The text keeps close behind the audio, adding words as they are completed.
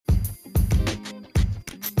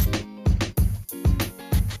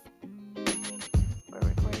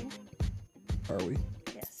we?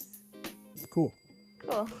 Yes. Cool.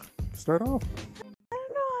 Cool. Start off. I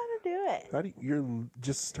don't know how to do it. How do you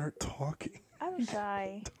just start talking? I'm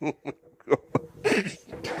shy. Oh my god.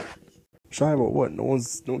 Shy about what? No one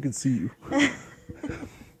can see you.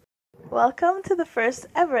 Welcome to the first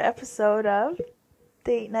ever episode of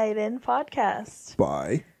Date Night In podcast.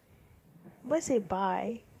 Bye. When I say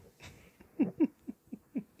bye,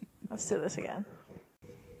 let's do this again.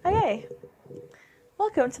 Okay.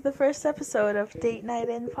 Welcome to the first episode of Date Night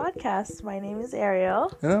In podcast. My name is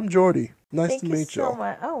Ariel. And I'm Jordy. Nice Thank to you meet so y'all.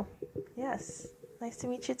 much. Oh, yes. Nice to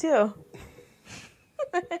meet you too.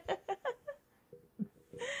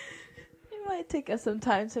 It might take us some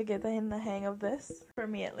time to get in the hang of this. For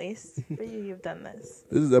me, at least. For you, you've done this.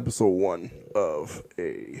 This is episode 1 of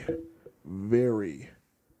a very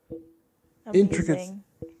Amazing.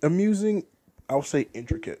 amusing, I'll say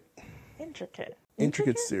intricate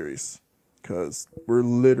Intricate? series. Because we're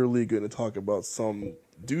literally going to talk about some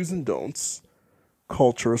do's and don'ts,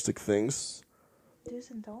 culturistic things. Do's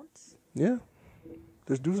and don'ts? Yeah.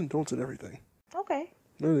 There's do's and don'ts in everything. Okay.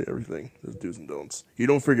 Literally everything. There's do's and don'ts. You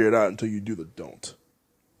don't figure it out until you do the don't.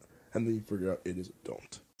 And then you figure out it is a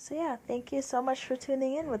don't. So yeah, thank you so much for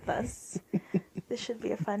tuning in with us. This should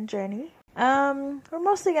be a fun journey. We're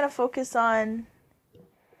mostly going to focus on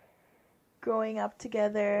growing up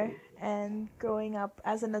together and growing up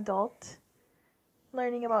as an adult,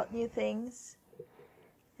 learning about new things,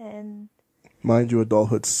 and Mind you,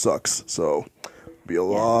 adulthood sucks, so be a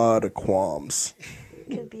lot of qualms.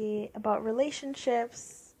 it could be about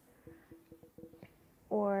relationships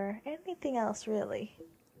or anything else, really.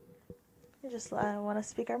 We just want to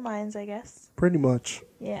speak our minds, I guess. Pretty much.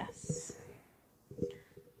 Yes.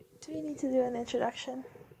 Do we need to do an introduction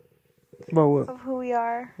About what? of who we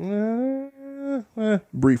are?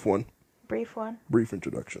 Brief one. Brief one. Brief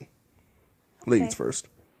introduction. Ladies Okay. first.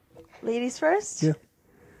 Ladies first? Yeah.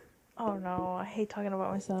 Oh no, I hate talking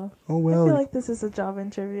about myself. Oh, I well. feel like this is a job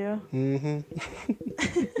interview. Mm-hmm.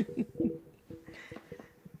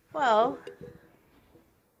 Well,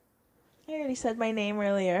 I already said my name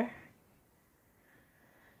earlier.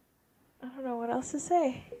 I don't know what else to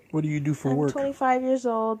say. What do you do for I'm work? 25 years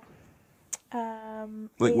old.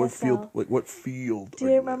 Like what ASL. field? Like what field? Do are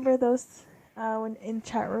you in? remember those when in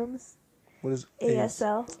chat rooms? What is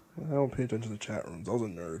ASL. I don't pay attention to chat rooms. I was a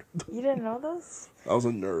nerd. You didn't know those? I was a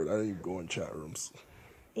nerd. I didn't even go in chat rooms.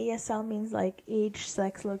 ASL means like age,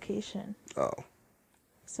 sex, location. Oh.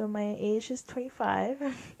 So my age is 25.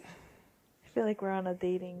 I feel like we're on a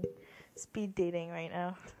speed dating right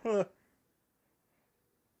now.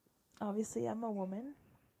 Obviously, I'm a woman.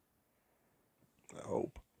 I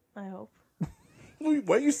hope. I hope. Why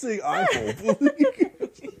are you saying I hope?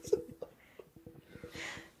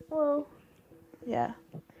 Well, yeah.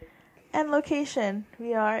 And location.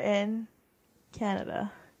 We are in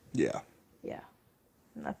Canada. Yeah. Yeah.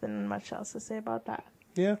 Nothing much else to say about that.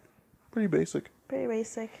 Yeah. Pretty basic. Pretty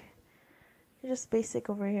basic. You're just basic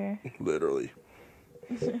over here. Literally.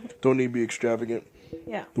 Don't need to be extravagant.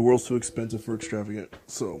 Yeah. The world's too expensive for extravagant.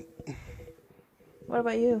 So, What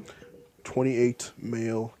about you? 28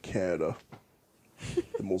 male Canada.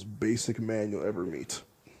 The most basic man you'll ever meet.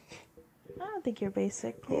 I don't think you're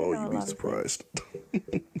basic. Oh, know a you'd be lot of surprised.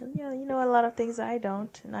 things. You know a lot of things I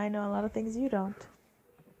don't, and I know a lot of things you don't.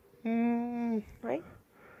 Right?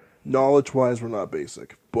 Knowledge-wise, we're not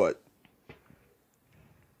basic, but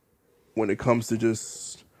when it comes to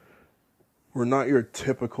just, we're not your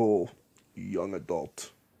typical young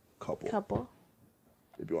adult couple,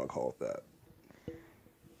 if you want to call it that.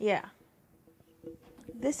 Yeah.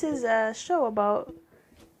 This is a show about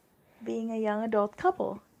being a young adult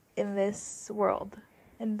couple in this world,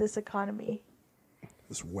 in this economy.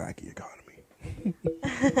 This wacky economy.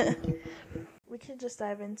 We can just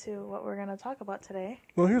dive into what we're going to talk about today.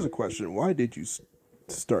 Well, here's a question. Why did you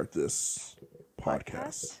start this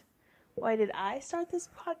podcast? Why did I start this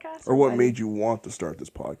podcast? Or what why made you want to start this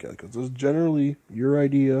podcast? Because it's generally your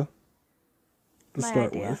idea to My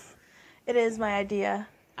start idea. with. It is my idea.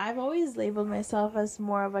 I've always labeled myself as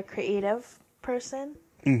more of a creative person,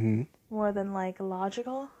 more than like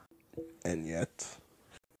logical. And yet,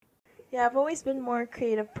 Yeah, I've always been more a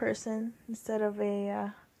creative person instead of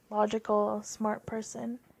a logical, smart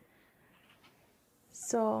person.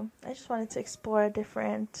 So I just wanted to explore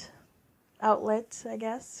different outlets, I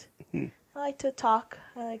guess. I like to talk.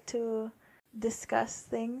 I like to discuss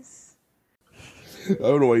things. I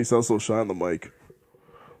don't know why you sound so shy on the mic.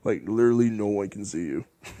 Like, literally no one can see you.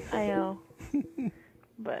 I know.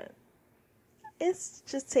 But it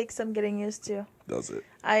just takes some getting used to. Does it?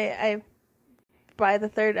 I by the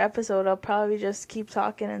third episode, I'll probably just keep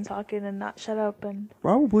talking and not shut up. And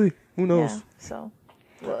probably, who knows? Yeah, so,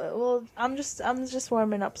 well, I'm just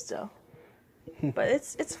warming up still. But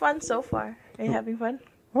it's fun so far. Are you having fun?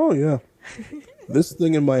 Oh yeah. This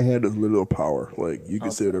thing in my head is little power. Like, you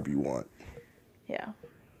can say whatever you want. Yeah,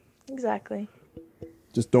 exactly.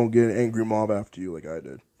 Just don't get an angry mob after you like I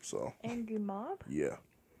did. So. Angry mob? Yeah.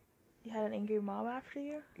 You had an angry mob after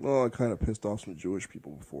you? Well, I kind of pissed off some Jewish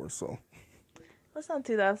people before, so. Let's not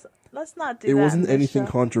do that. Let's not do that. It wasn't anything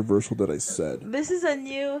controversial that I said. This is a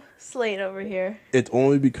new slate over here. It's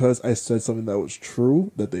only because I said something that was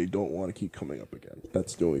true that they don't want to keep coming up again.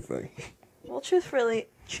 That's the only thing. Well,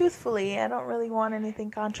 truthfully, I don't really want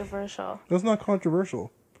anything controversial. That's not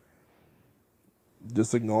controversial.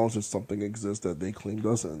 Just acknowledge that something exists that they claim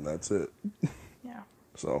doesn't, and that's it. Yeah.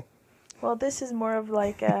 So. Well, this is more of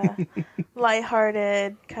like a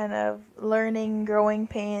lighthearted kind of learning, growing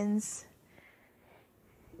pains.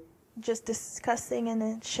 Just discussing and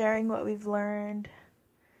then sharing what we've learned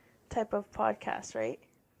type of podcast, right?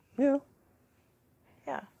 Yeah.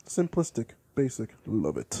 Yeah. Simplistic, basic,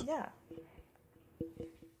 love it. Yeah.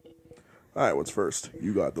 All right, what's first?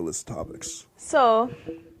 You got the list of topics. So,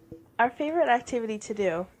 our favorite activity to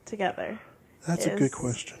do together. That's a good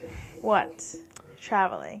question. What?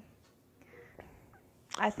 Traveling.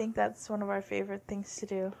 I think that's one of our favorite things to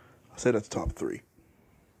do. I'll say that's top 3.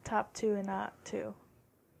 Top 2 and not 2.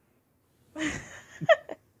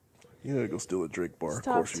 You gotta go steal a Drake bar. It's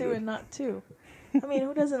top 2 and not 2. I mean,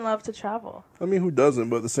 who doesn't love to travel? I mean, who doesn't?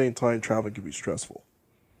 But at the same time, traveling can be stressful.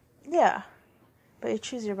 Yeah, but you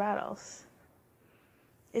choose your battles.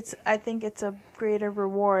 I think it's a greater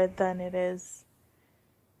reward than it is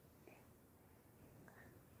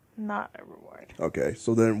not a reward. Okay,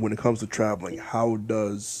 so then when it comes to traveling, how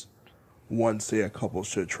does one say a couple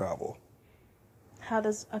should travel? How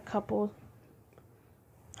does a couple...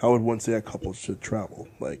 How would one say a couple should travel?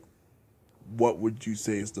 Like, what would you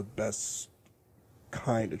say is the best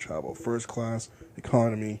kind of travel? First class,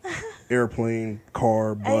 economy, airplane,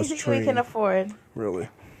 car, bus, anything train? we can afford. Really?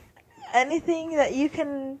 Anything that you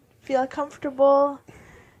can feel comfortable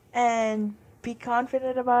and be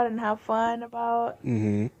confident about and have fun about.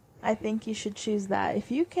 Mm-hmm. I think you should choose that. If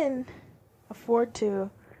you can afford to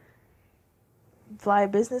fly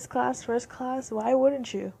business class, first class, why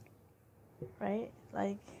wouldn't you? Right?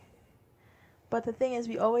 Like, but the thing is,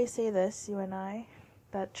 we always say this, you and I,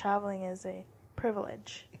 that traveling is a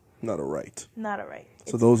privilege. Not a right. Not a right.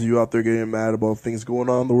 So those of you out there getting mad about things going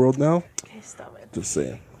on in the world now? Okay, stop it. Just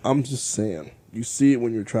saying. I'm just saying. You see it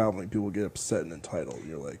when you're traveling. People get upset and entitled. And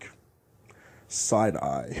you're like, side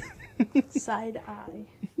eye. Side eye.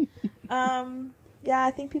 Yeah,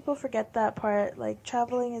 I think people forget that part. Like,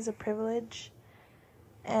 traveling is a privilege,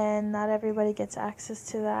 and not everybody gets access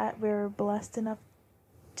to that. We're blessed enough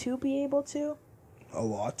to be able to. A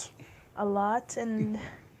lot. And,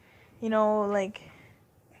 you know, like,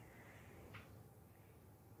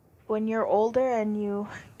 when you're older and you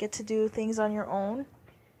get to do things on your own,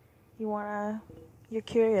 you're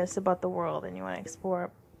curious about the world and you want to explore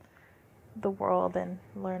the world and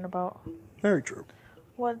learn about Very true.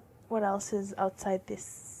 what else is outside this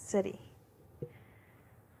city.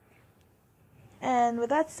 And with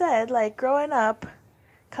that said, like, growing up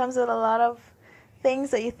comes with a lot of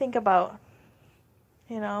things that you think about.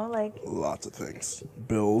 You know, like... Lots of things.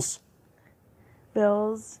 Bills,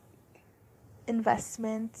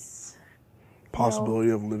 investments.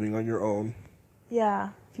 possibility of living on your own. Yeah,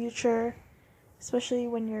 future. Especially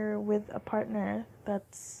when you're with a partner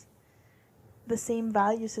that's the same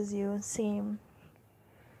values as you, same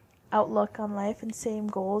outlook on life, and same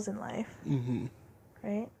goals in life. Mm-hmm.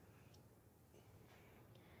 Right?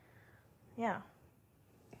 Yeah.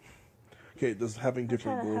 Okay, does having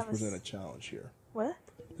different goals present a challenge here? What?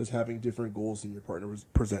 Does having different goals in your partner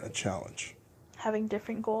present a challenge? Having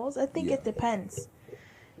different goals? I think it depends.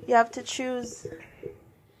 You have to choose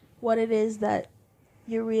what it is that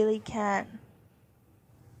you really can't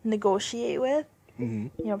negotiate with. Mm-hmm.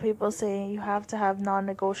 You know, people say you have to have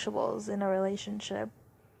non-negotiables in a relationship.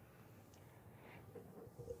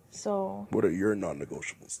 So... What are your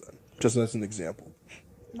non-negotiables then? Just as an example.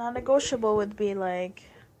 Non-negotiable would be like...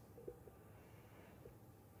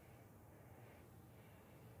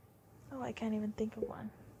 Oh, I can't even think of one.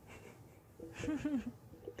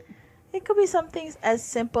 It could be something as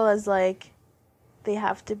simple as, like, they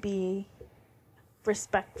have to be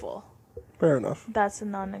respectful. Fair enough. That's a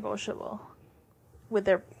non-negotiable. With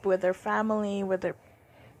their family, with their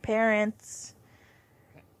parents,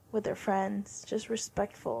 with their friends. Just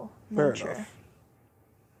respectful nature. Fair enough.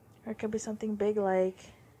 Or it could be something big like,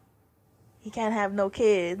 he can't have no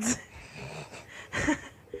kids.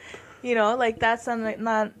 You know, like that's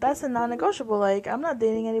that's a non-negotiable. Like I'm not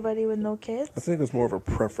dating anybody with no kids. I think it's more of a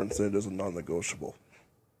preference than it is a non-negotiable.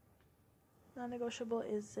 Non-negotiable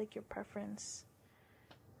is like your preference,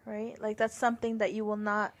 right? Like that's something that you will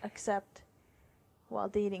not accept while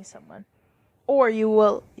dating someone, or you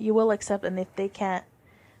will accept, and if they can't,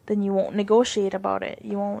 then you won't negotiate about it.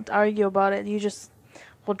 You won't argue about it. You just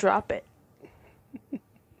will drop it.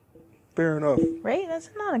 Fair enough. Right? That's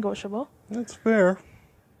non-negotiable. That's fair.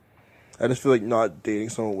 I just feel like not dating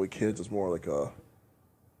someone with kids is more like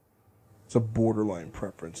it's a borderline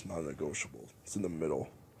preference, non-negotiable. It's in the middle.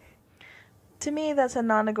 To me, that's a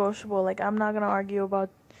non-negotiable. Like, I'm not going to argue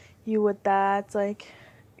about you with that. It's like...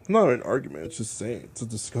 It's not an argument. It's just saying. It's a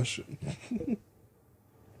discussion.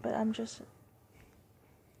 But I'm just...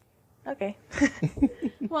 Okay.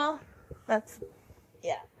 Well, that's...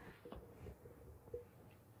 Yeah.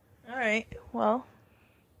 Alright. Well,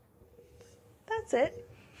 that's it.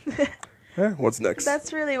 Yeah, what's next?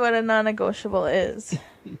 That's really what a non-negotiable is.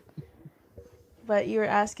 But you were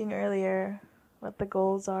asking earlier what the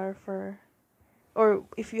goals are for... Or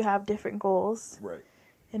if you have different goals Right.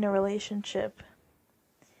 in a relationship.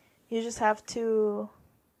 You just have to...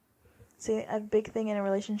 See, a big thing in a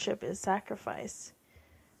relationship is sacrifice.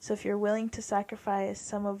 So if you're willing to sacrifice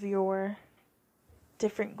some of your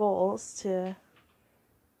different goals to...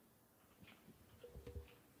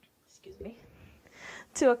 Excuse me.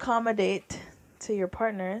 To accommodate to your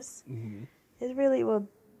partners, it really will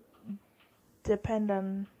depend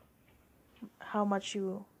on how much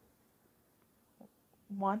you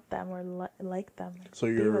want them or like them. So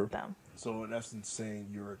be you're with them. So in essence saying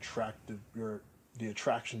you're attractive, the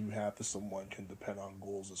attraction you have to someone can depend on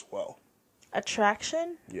goals as well.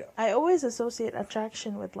 Attraction? Yeah. I always associate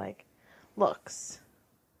attraction with like looks.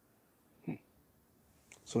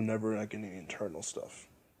 So never like any internal stuff.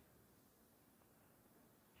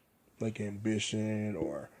 Like ambition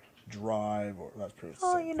or drive or that's pretty much the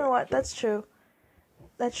Oh, same you know thing. what? That's true.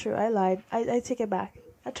 That's true. I lied. I take it back.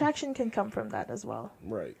 Attraction can come from that as well.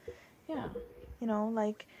 Right. Yeah. You know,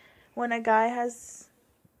 like when a guy has,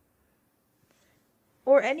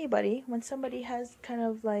 or anybody, when somebody has kind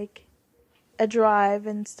of like a drive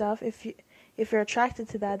and stuff, if you're attracted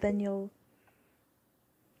to that, then you'll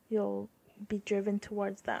be driven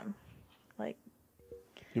towards them. Like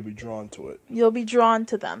You'll be drawn to it. you'll be drawn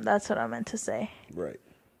to them. That's what I meant to say. Right.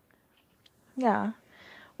 Yeah.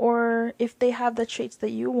 Or if they have the traits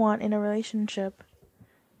that you want in a relationship,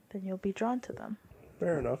 then you'll be drawn to them.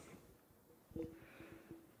 Fair enough.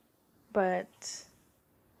 But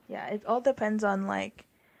yeah, it all depends on like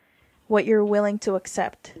what you're willing to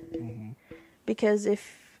accept. Mm-hmm. Because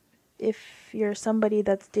if you're somebody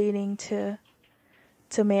that's dating to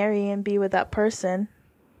marry and be with that person,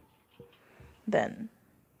 then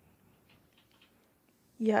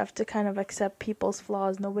you have to kind of accept people's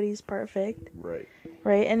flaws. Nobody's perfect. Right.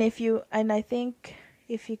 Right? And I think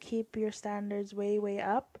if you keep your standards way, way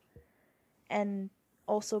up and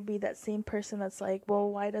also be that same person that's like,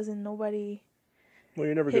 well, why doesn't nobody... Well,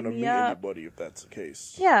 you're never Hit going to me meet up. anybody if that's the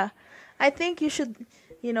case. Yeah. I think you should,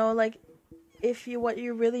 like, what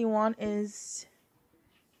you really want is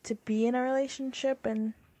to be in a relationship,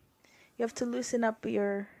 and you have to loosen up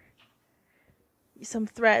some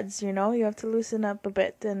threads, you have to loosen up a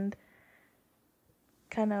bit and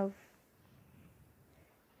kind of,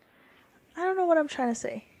 I don't know what I'm trying to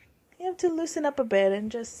say. You have to loosen up a bit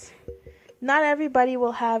and just, not everybody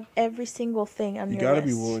will have every single thing on You your got to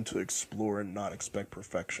list. be willing to explore and not expect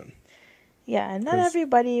perfection. Yeah, and not 'Cause-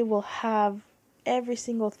 everybody will have every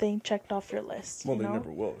single thing checked off your list. Well, you they know?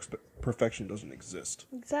 never will. Perfection doesn't exist.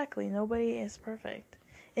 Exactly. Nobody is perfect.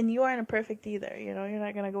 And you aren't perfect either. You're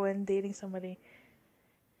not going to go in dating somebody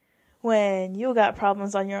when you got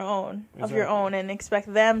problems on your own, of your Exactly. own, and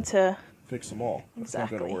expect them to... Fix them all. It's not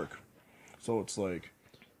going Exactly. to work. So it's like,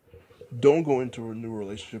 don't go into a new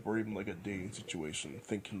relationship or even like a dating situation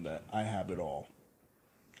thinking that I have it all.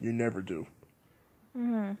 You never do.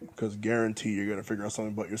 Because guarantee you're going to figure out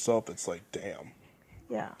something about yourself that's like, damn,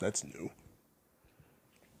 Yeah. that's new.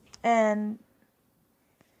 And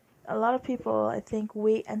a lot of people, I think,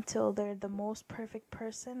 wait until they're the most perfect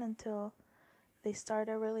person until they start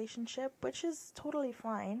a relationship, which is totally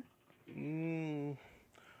fine.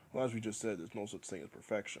 Well, as we just said, there's no such thing as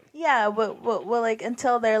perfection. Yeah, but like,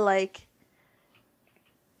 until they're like...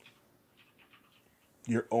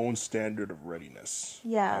 Your own standard of readiness,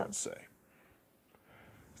 Yeah. I would say.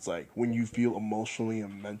 It's like when you feel emotionally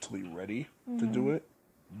and mentally ready to do it,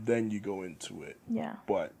 then you go into it. Yeah.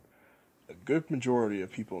 But a good majority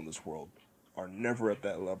of people in this world are never at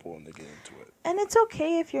that level when they get into it. And it's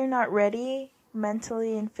okay if you're not ready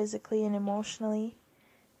mentally and physically and emotionally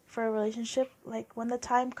for a relationship. Like when the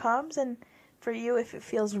time comes, and for you, if it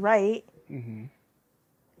feels right, Mm-hmm.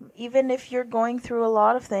 even if you're going through a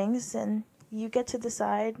lot of things, and you get to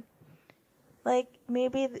decide, like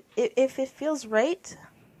maybe if it feels right.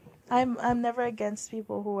 I'm never against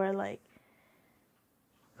people who are like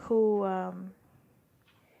who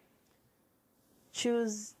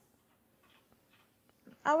choose,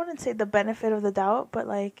 I wouldn't say the benefit of the doubt, but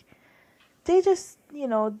like they just,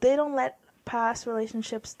 they don't let past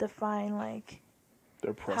relationships define like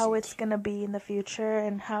Their present. how it's gonna be in the future,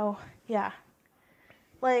 and how, yeah,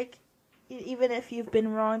 like even if you've been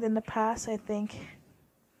wronged in the past, I think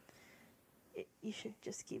you should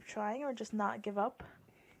just keep trying or just not give up.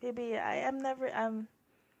 Maybe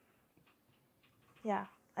yeah,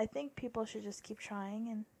 I think people should just keep trying,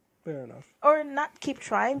 and Fair enough. or not keep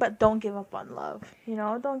trying, but don't give up on love.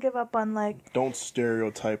 Don't give up on like Don't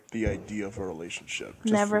stereotype the idea of a relationship.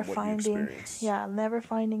 Just never from what you finding, experience. never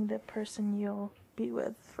finding the person you'll be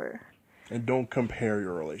with for. And don't compare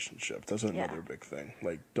your relationship. That's another Yeah. big thing.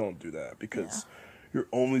 Like, don't do that because you're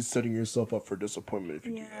only setting yourself up for disappointment if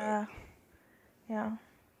you do that. Yeah.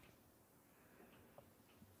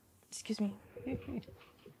 Excuse me.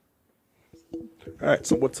 All right,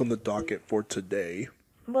 so what's on the docket for today?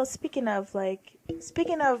 Well, speaking of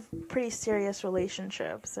pretty serious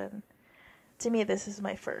relationships, and to me, this is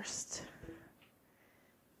my first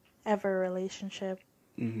ever relationship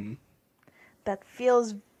Mm-hmm. that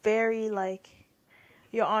feels very like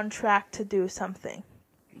you're on track to do something.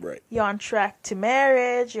 Right. You're on track to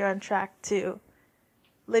marriage, you're on track to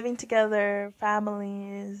living together,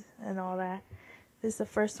 families, and all that. This is the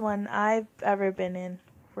first one I've ever been in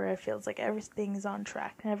where it feels like everything's on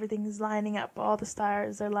track and everything's lining up. All the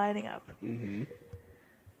stars are lining up. Mm-hmm.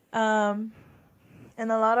 And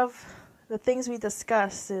a lot of the things we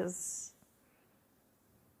discuss is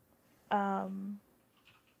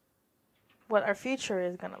what our future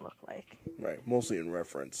is going to look like. Right. Mostly in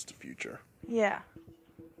reference to future. Yeah.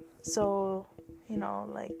 So,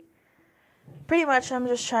 like, pretty much I'm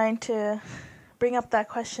just trying to bring up that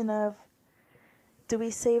question of, do we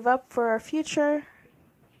save up for our future,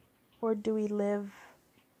 or do we live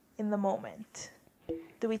in the moment?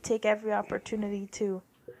 Do we take every opportunity to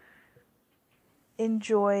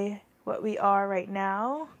enjoy what we are right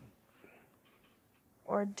now,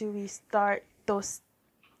 or do we start those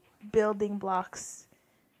building blocks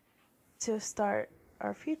to start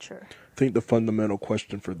our future? I think the fundamental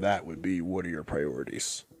question for that would be, what are your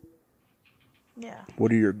priorities? Yeah.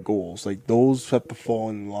 What are your goals? Like, those have to fall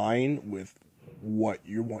in line with what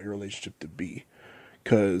you want your relationship to be.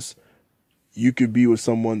 Because you could be with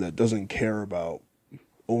someone that doesn't care about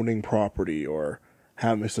owning property or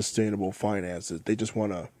having sustainable finances. They just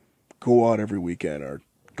want to go out every weekend or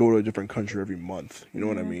go to a different country every month. You know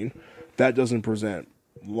what I mean? That doesn't present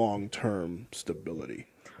long-term stability.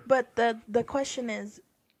 But the question is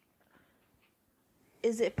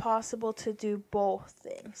it possible to do both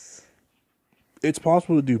things? It's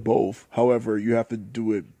possible to do both. However, you have to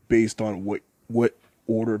do it based on what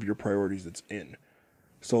order of your priorities it's in.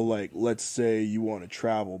 So, like, let's say you want to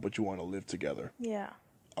travel, but you want to live together. Yeah.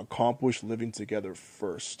 Accomplish living together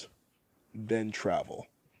first, then travel.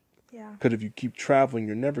 Yeah. Because if you keep traveling,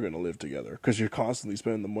 you're never going to live together. Because you're constantly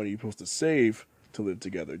spending the money you're supposed to save to live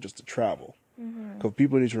together just to travel. Because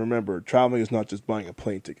people need to remember, traveling is not just buying a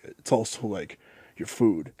plane ticket. It's also like your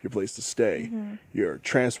food, your place to stay, your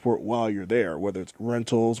transport while you're there, whether it's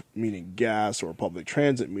rentals, meaning gas, or public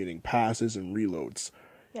transit, meaning passes and reloads.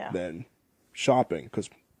 Yeah. Then shopping,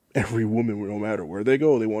 because every woman, no matter where they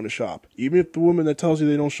go, they want to shop. Even if the woman that tells you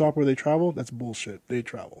they don't shop where they travel, that's bullshit. They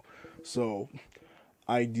travel. So,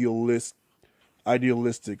 idealistically,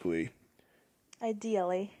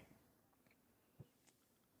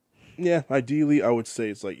 yeah, ideally, I would say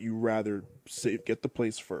it's like you rather get the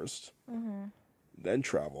place first, then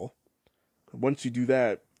travel. Once you do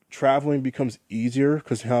that, traveling becomes easier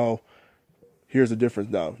because here's the difference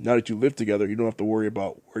now. Now that you live together, you don't have to worry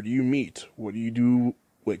about where do you meet, what do you do,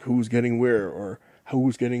 like who's getting where, or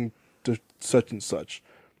who's getting to such and such,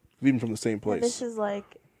 leaving from the same place. And this is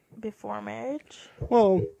like before marriage?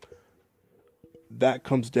 Well, that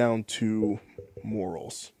comes down to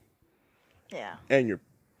morals. Yeah. And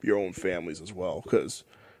your own families as well, because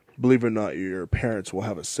believe it or not, your parents will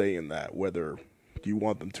have a say in that, whether you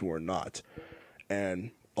want them to or not.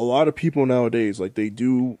 And a lot of people nowadays, like, they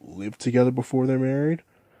do live together before they're married,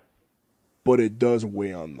 but it does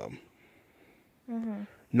weigh on them.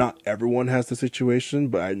 Not everyone has the situation,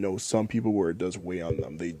 but I know some people where it does weigh on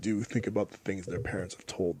them. They do think about the things their parents have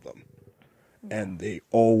told them, and they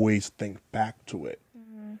always think back to it.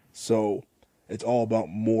 So It's all about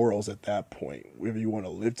morals at that point. If you want to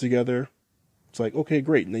live together, it's like, okay,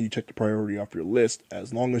 great. And then you check the priority off your list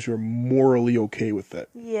as long as you're morally okay with it.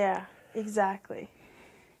 Yeah, exactly.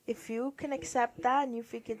 If you can accept that and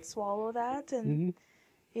if you can swallow that and,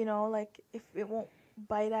 you know, like if it won't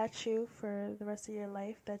bite at you for the rest of your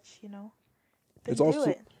life, that's, you know, then It's do also,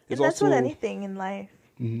 it. it's And that's also, with anything in life,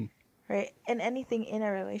 right? And anything in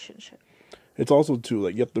a relationship. it's also too,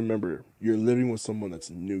 like, you have to remember, you're living with someone that's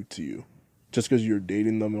new to you. Just because you're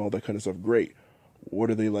dating them and all that kind of stuff, great. What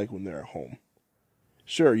are they like when they're at home?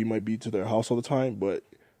 Sure, you might be to their house all the time, but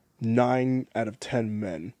 9 out of 10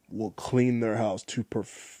 men will clean their house to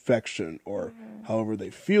perfection, or however they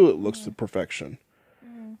feel it looks to perfection,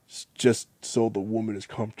 just so the woman is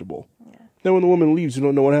comfortable. Yeah. Then when the woman leaves, you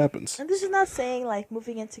don't know what happens. And this is not saying like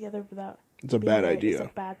moving in together without It's a being bad married idea. is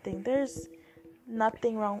a bad thing. There's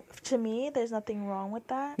nothing wrong. To me, there's nothing wrong with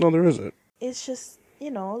that. No, there isn't. It's just,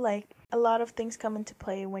 you know, like a lot of things come into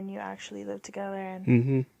play when you actually live together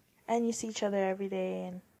and and you see each other every day,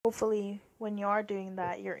 and hopefully when you are doing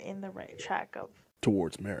that, you're in the right track of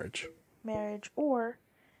Towards marriage. marriage or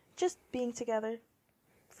just being together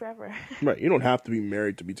forever. Right, you don't have to be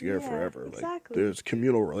married to be together Yeah, forever. Like, exactly. there's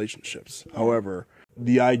communal relationships. However,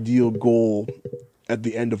 the ideal goal at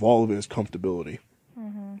the end of all of it is comfortability.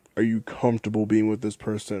 Are you comfortable being with this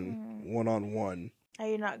person one-on-one? Are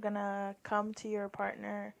you not gonna come to your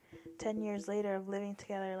partner 10 years later of living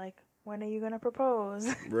together like, when are you gonna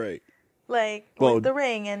propose? Right. Like, Well- with the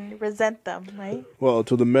ring and resent them, right? Well,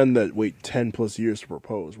 to the men that wait 10 plus years to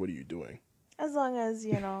propose, what are you doing? As long as,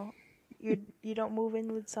 you know, you don't move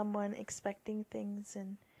in with someone expecting things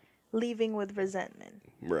and leaving with resentment.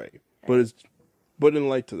 Right. But in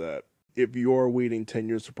light to that, if you're waiting 10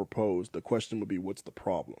 years to propose, the question would be, what's the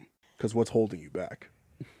problem? Because what's holding you back?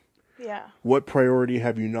 Yeah. What priority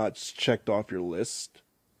have you not checked off your list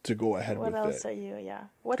to go ahead What with else it? are you, yeah.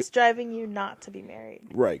 What's driving you not to be married?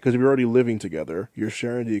 Right, because if you're already living together, you're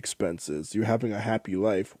sharing the expenses, you're having a happy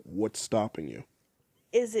life, what's stopping you?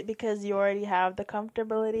 Is it because you already have the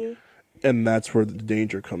comfortability? And that's where the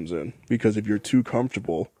danger comes in. Because if you're too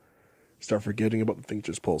comfortable, start forgetting about the things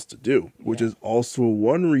you're supposed to do, which is also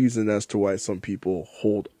one reason as to why some people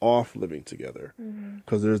hold off living together.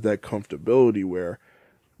 Because there's that comfortability where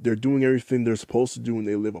they're doing everything they're supposed to do when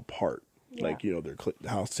they live apart. Yeah. Like, you know, the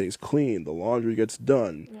house stays clean, the laundry gets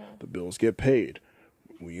done, the bills get paid.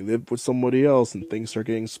 When you live with somebody else and things start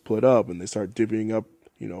getting split up and they start divvying up,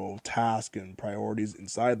 you know, tasks and priorities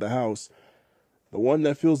inside the house, the one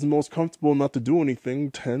that feels the most comfortable not to do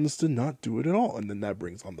anything tends to not do it at all. And then that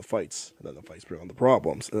brings on the fights. And then the fights bring on the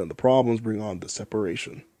problems. And then the problems bring on the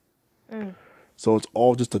separation. So it's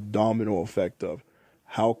all just a domino effect of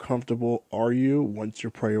how comfortable are you once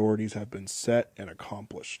your priorities have been set and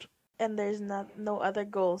accomplished. And there's no other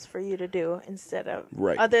goals for you to do instead of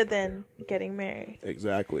Right. other than getting married.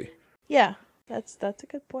 Exactly. Yeah, that's a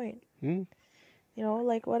good point. Hmm. You know,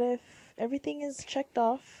 like what if everything is checked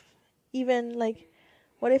off? Even like,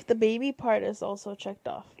 what if the baby part is also checked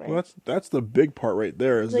off, right? Well, that's the big part right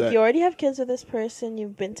there. Is Like that you already have kids with this person,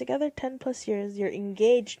 you've been together 10 plus years, you're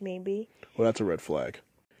engaged maybe. well, that's a red flag.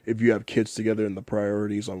 If you have kids together and the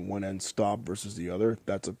priorities on one end stop versus the other,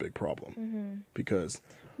 that's a big problem. Because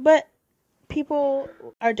But people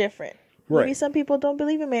are different. Maybe Right. some people don't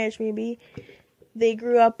believe in marriage. Maybe they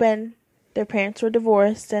grew up and their parents were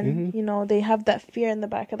divorced and, you know, they have that fear in the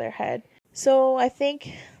back of their head. So I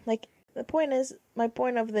think, like, my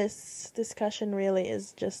point of this discussion really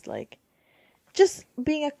is just, like, just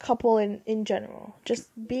being a couple in general. Just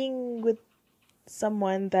being with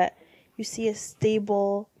someone that you see a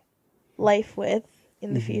stable life with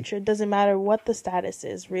in the future. It doesn't matter what the status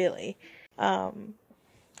is, really.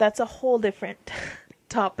 That's a whole different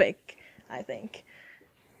topic, I think,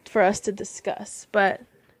 for us to discuss. But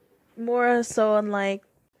more so on, like,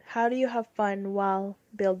 how do you have fun while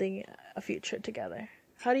building a future together?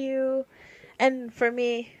 How do you... And for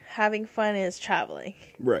me, having fun is traveling.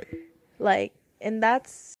 right. Like, and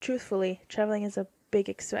that's, truthfully, traveling is a big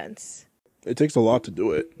expense. It takes a lot to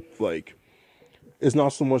do it. Like, it's not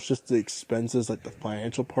so much just the expenses, like the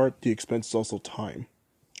financial part. The expense is also time.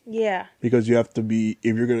 Yeah. Because you have to be,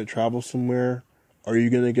 if you're going to travel somewhere, are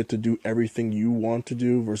you going to get to do everything you want to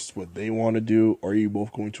do versus what they want to do? Or are you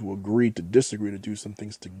both going to agree to disagree to do some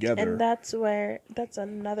things together? And that's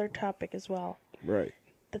another topic as well. Right.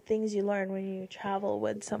 The things you learn when you travel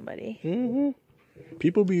with somebody.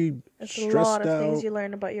 People be It's stressed a lot of out. things you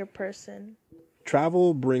learn about your person.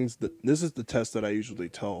 Travel brings this is the test that I usually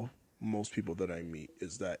tell most people that I meet,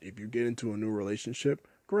 is that if you get into a new relationship,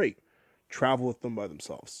 great. travel with them by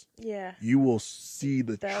themselves. Yeah. You will see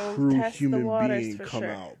the They'll true test the human waters being for come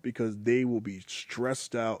sure. out, because they will be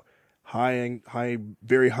stressed out,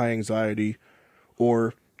 very high anxiety,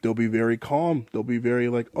 or they'll be very calm. They'll be very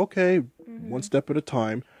like, okay, one step at a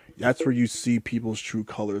time. That's where you see people's true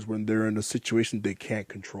colors, when they're in a situation they can't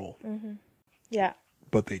control, Yeah.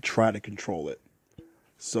 but they try to control it.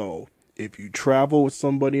 So if you travel with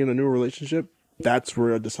somebody in a new relationship, that's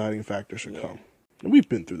where a deciding factor should come. And we've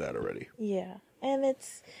been through that already. Yeah. And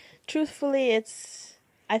truthfully,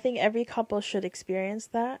 I think every couple should experience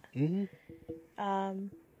that.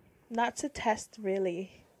 Not to test,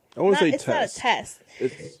 really. I wouldn't say It's test. not a test.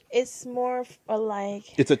 It's more of a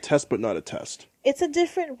like... It's a test, but not a test. It's a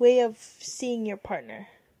different way of seeing your partner.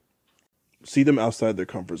 See them outside their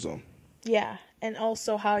comfort zone. Yeah. And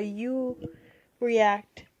also how you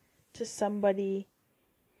react to somebody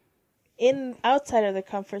outside of the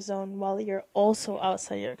comfort zone while you're also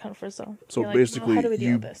outside your comfort zone. So You're like, basically, how do we deal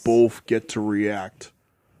you with this? both get to react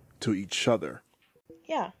to each other.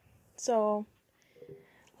 Yeah. So,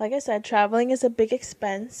 like I said, traveling is a big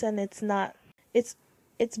expense, and it's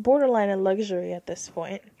borderline a luxury at this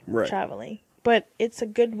point. Right. Traveling, but it's a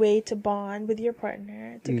good way to bond with your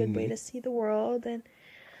partner. It's a good way to see the world and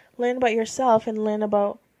learn about yourself and learn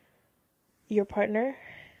about your partner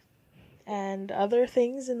and other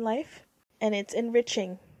things in life. And it's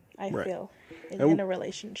enriching, I feel, in a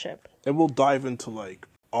relationship. And we'll dive into like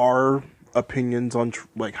our opinions on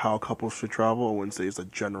like how couples should travel. I wouldn't say it's a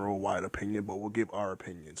general wide opinion, but we'll give our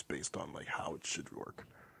opinions based on like how it should work.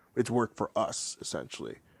 It's worked for us,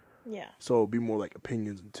 essentially. Yeah. So it'll be more like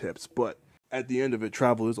opinions and tips. But at the end of it,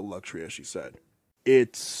 travel is a luxury, as she said.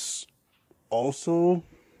 It's also,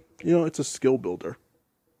 it's a skill builder.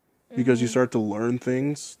 Because you start to learn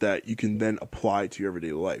things that you can then apply to your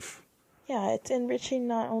everyday life. Yeah, it's enriching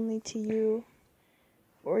not only to you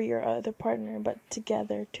or your other partner, but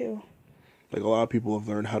together too. Like a lot of people have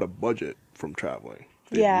learned how to budget from traveling.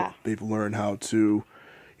 They've learned how to,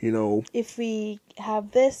 if we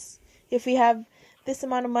have this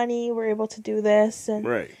amount of money, we're able to do this. And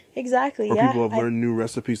right. Exactly, or yeah. people have learned new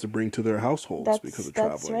recipes to bring to their households because of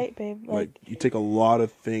traveling. That's right, babe. Like you take a lot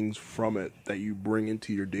of things from it that you bring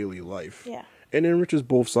into your daily life. Yeah. And it enriches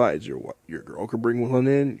both sides. Your girl could bring one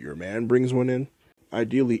in, your man brings one in.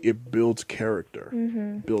 Ideally, it builds character,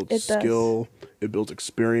 builds skill, it builds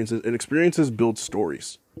experiences, and experiences build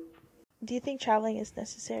stories. Do you think traveling is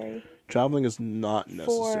necessary? Traveling is not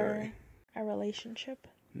necessary. For a relationship?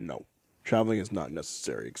 No. Traveling is not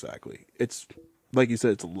necessary, exactly. It's, like you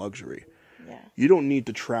said, it's a luxury. Yeah. You don't need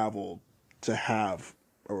to travel to have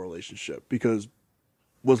a relationship, because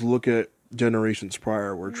let's look at generations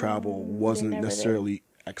prior where travel wasn't necessarily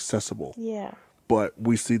accessible. Yeah. But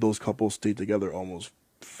we see those couples stay together almost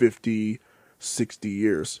 50, 60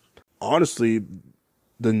 years. Honestly,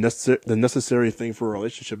 the necessary thing for a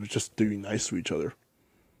relationship is just to be nice to each other.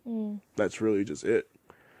 That's really just it.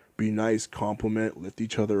 Be nice, compliment, lift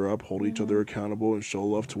each other up, hold each other accountable, and show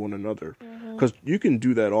love to one another. Because you can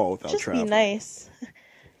do that all without traveling. Just be nice.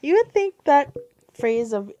 You would think that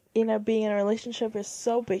phrase of being in a relationship is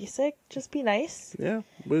so basic. Just be nice. Yeah,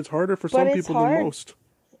 but it's harder for some people than most.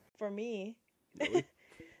 For me. Really?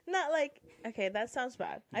 Not like, okay, that sounds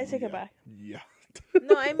bad. I take it back. Yeah.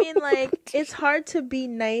 No, I mean like it's hard to be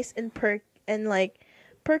nice and perked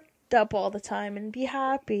up all the time and be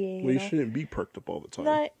happy. You shouldn't be perked up all the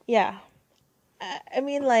time. I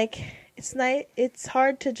mean like it's nice. It's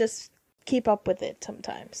hard to just keep up with it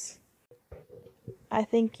sometimes. I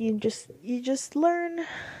think you just learn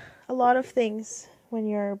a lot of things when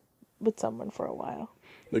you're with someone for a while.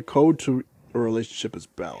 The code to a relationship is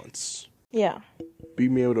balance. Yeah.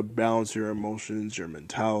 Being able to balance your emotions, your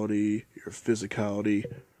mentality, your physicality.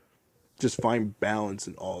 Just find balance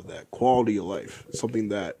in all of that. Quality of life. Something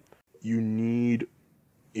that you need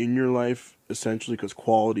in your life, essentially, because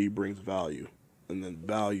quality brings value. And then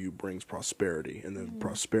value brings prosperity. And then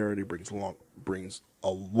prosperity brings a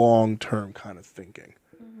long-term kind of thinking.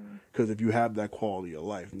 Because if you have that quality of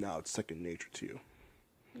life, now it's second nature to you.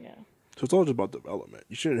 Yeah. So it's all just about development.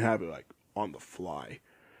 You shouldn't have it like on the fly.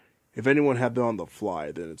 If anyone had that on the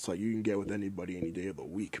fly, then it's like you can get with anybody any day of the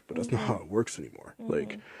week, but that's not how it works anymore.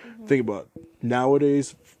 Like, think about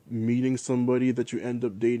nowadays, meeting somebody that you end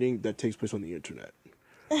up dating, that takes place on the internet.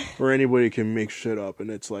 Or anybody can make shit up, and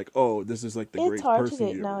it's like, oh, this is like the greatest person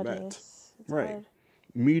you ever met. It's right. Hard.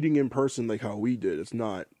 Meeting in person like how we did, it's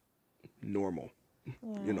not normal.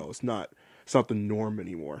 Yeah. It's not the norm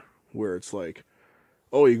anymore, where it's like,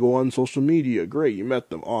 oh, you go on social media, great, you met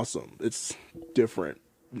them, awesome. It's different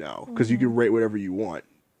now, because you can rate whatever you want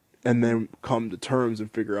and then come to terms and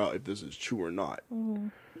figure out if this is true or not.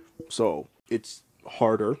 So it's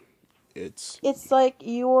harder. It's like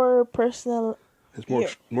your personal. more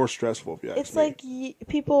You're- more stressful if you ask It's me. like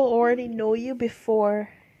people already know you before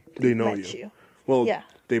They know met you. Well, Yeah.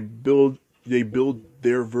 they build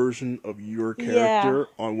their version of your character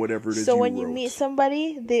on whatever it is So you when you wrote. meet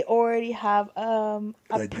somebody, they already have a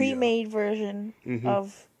Idea. pre-made version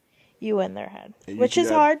of you in their head, And you which can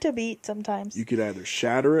is add- hard to beat sometimes. You could either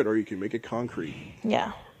shatter it or you can make it concrete.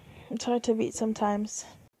 Yeah, it's hard to beat sometimes.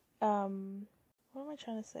 What am I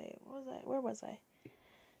trying to say? Where was I?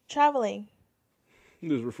 Traveling. I'm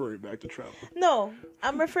just referring back to travel. No,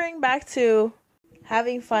 I'm referring back to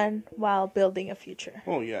having fun while building a future.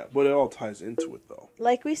 Oh yeah, but it all ties into it though.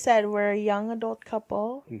 Like we said, we're a young adult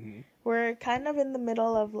couple. Mm-hmm. We're kind of in the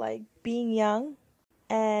middle of like being young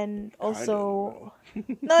and also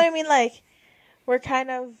no, I mean like we're kind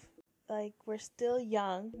of like we're still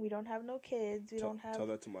young. We don't have no kids. We don't have Tell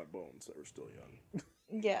that to my bones that we're still young.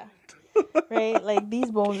 yeah. Right? Like these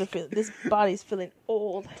bones are this body's feeling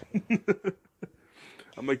old.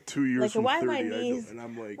 I'm like 2 years Like from why 30, my knees and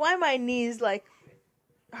I'm like, why my knees like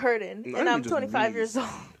hurting Not and I'm even just 25 knees. years old.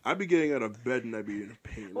 I'd be getting out of bed and I'd be in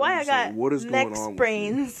pain. Why I'm I just got like, what is neck going on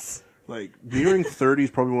sprains? with me? Like nearing 30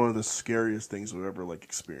 is probably one of the scariest things I've ever like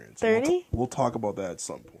experienced. 30? We'll talk about that at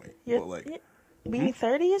some point. But like Being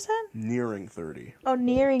 30, you said? nearing 30. Oh,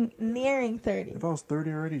 nearing 30. If I was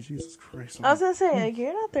 30 already, Jesus Christ. I was gonna say like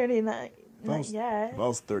you're not 30 not yet. If I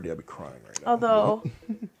was 30, I'd be crying right now. Although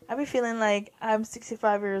I be feeling like I'm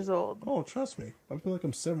 65 years old. Oh, trust me. I feel like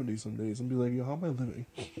I'm 70 some days. I'm be like, yo, how am I living?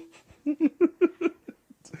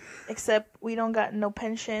 Except we don't got no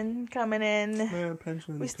pension coming in. Man,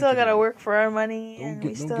 pension. We still gotta work for our money, Don't and get,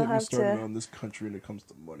 we don't still get me have started to. on this country when it comes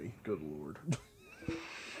to money. Good Lord.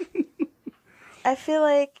 I feel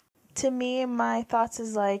like, to me, my thoughts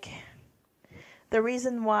is like, the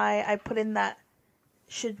reason why I put in that,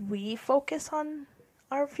 should we focus on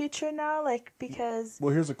our future now? Like, because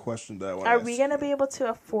Well, here's a question that I want to are ask we gonna you. be able to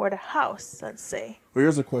afford a house? Let's say. Well,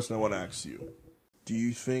 here's a question I want to ask you. Do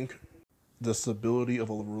you think the stability of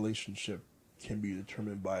a relationship can be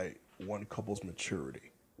determined by one couple's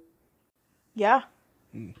maturity? Yeah.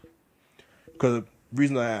 Because the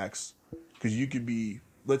reason I ask, because you could be,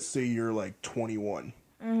 let's say you're like 21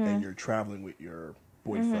 and you're traveling with your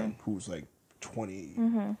boyfriend who's like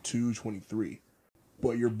 22, 23,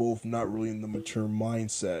 but you're both not really in the mature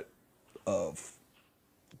mindset of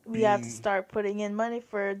We have to being- start putting in money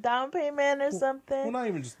for a down payment or something. Well, not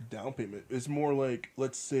even just down payment. It's more like,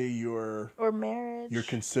 let's say your Or marriage.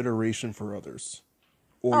 consideration for others.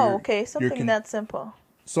 Or Oh, your- okay. your Something that simple.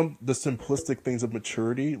 the simplistic things of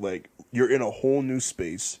maturity, like you're in a whole new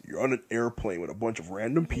space, you're on an airplane with a bunch of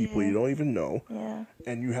random people you don't even know, Yeah.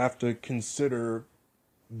 and you have to consider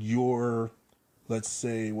your, let's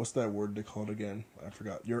say, what's that word they call it again? I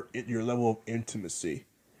forgot. Your level of intimacy.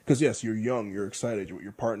 Because yes, you're young, you're excited, you're with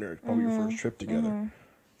your partner, it's probably your first trip together, and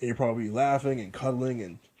you're probably laughing and cuddling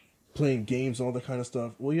and playing games and all that kind of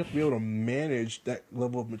stuff. Well, you have to be able to manage that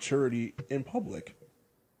level of maturity in public.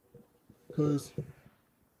 Because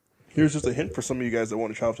here's just a hint for some of you guys that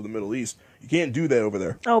want to travel to the Middle East. You can't do that over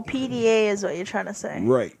there. Oh, PDA is what you're trying to say.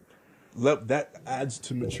 Right. That adds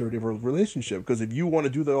to maturity of a relationship. Because if you want to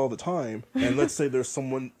do that all the time, and let's say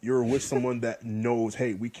you're with someone that knows,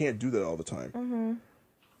 hey, we can't do that all the time.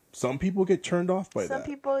 Some people get turned off by that. Some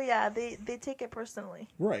people, yeah, they take it personally.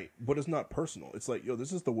 Right. But it's not personal. It's like, yo,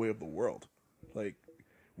 this is the way of the world. Like,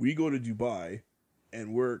 we go to Dubai,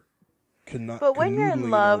 and we're But when you're in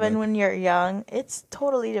love and when you're young, it's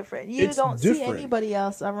totally different. You It's don't see different. anybody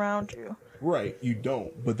else around you. Right, you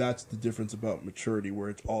don't. But that's the difference about maturity, where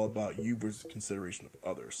it's all about you versus consideration of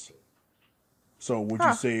others. So would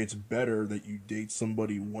you say it's better that you date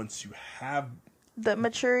somebody once you have... The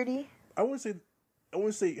maturity? I wouldn't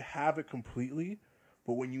say have it completely,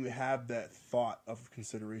 but when you have that thought of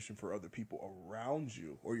consideration for other people around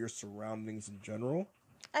you or your surroundings in general...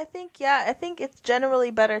 I think it's generally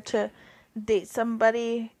better to date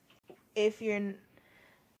somebody if you're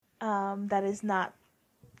that is not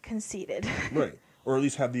conceited. Right. Or at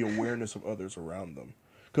least have the awareness of others around them.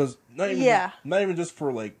 Because not even just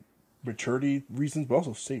for like maturity reasons, but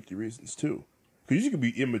also safety reasons too. Because you could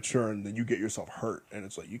be immature and then you get yourself hurt, and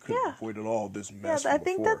it's like you could have avoided all this mess I from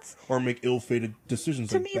think before, that's- or make ill-fated decisions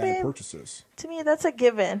To like me, bad babe, purchases. To me, that's a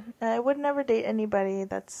given. I would never date anybody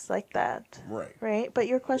that's like that. Right. Right? But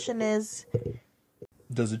your question is,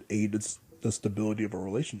 Does it aid the stability of a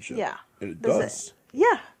relationship? yeah. And it Does does. it?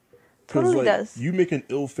 Yeah. 'Cause, Totally like, does. You make an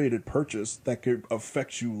ill-fated purchase that could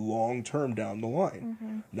affect you long-term down the line.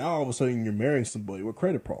 Mm-hmm. Now all of a sudden you're marrying somebody with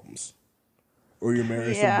credit problems. or you're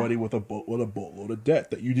marrying Yeah. somebody with a boatload of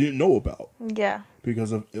debt that you didn't know about Yeah.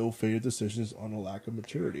 because of ill-fated decisions on a lack of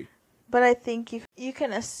maturity. But I think you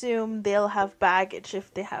can assume they'll have baggage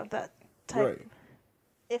if they have that type. Right.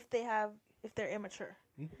 If they're immature,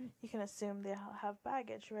 you can assume they'll have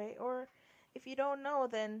baggage, right? Or if you don't know,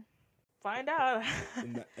 then find out.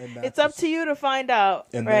 And It's up to you to find out,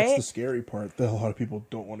 And right? that's the scary part, that a lot of people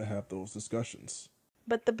don't want to have those discussions.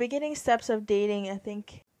 But the beginning steps of dating, I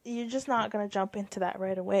think you're just not gonna jump into that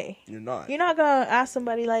right away. You're not. You're not gonna ask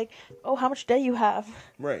somebody like, "Oh, how much debt you have?"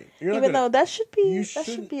 Right. You're not Even gonna, though that should be you that should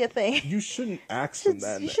shouldn't- be a thing. You shouldn't ask them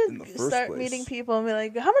that You in should the first start place. meeting people and be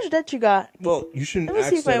like, "How much debt you got?" Well, you shouldn't Let me ask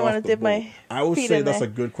see if that I off wanna the dip boat. my I would feet say in that's there.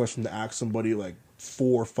 a good question to ask somebody like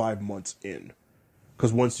 4 or 5 months in.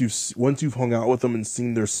 Because once you've hung out with them and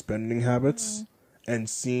seen their spending habits and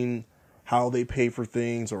seen how they pay for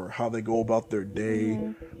things or how they go about their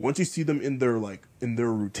day, once you see them in their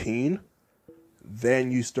routine,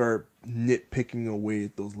 then you start nitpicking away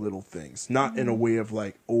at those little things. Not in a way of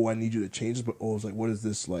like, oh, I need you to change this, but oh, it's like, what is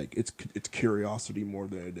this like? It's curiosity more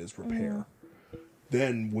than it is repair.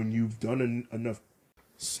 Then when you've done enough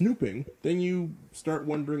snooping, then you start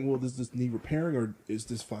wondering, well, does this need repairing or is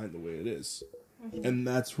this fine the way it is? And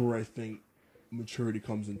that's where I think maturity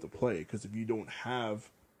comes into play, because if you don't have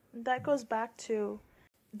That goes back to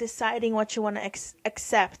deciding what you want to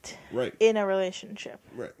accept right in a relationship.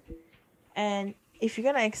 right And if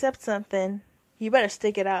you're gonna accept something, you better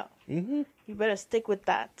stick it out. mm-hmm. You better stick with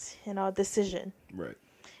that, decision. right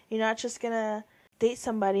You're not just gonna date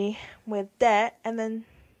somebody with debt and then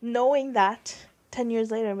knowing that 10 years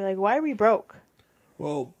later and be like, why are we broke?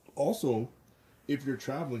 well, also, if you're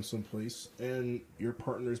traveling someplace and your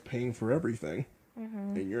partner's paying for everything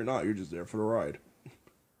and you're not, you're just there for the ride.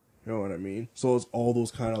 You know what I mean? So it's all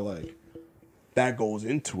those kind of like, that goes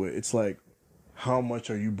into it. It's like, how much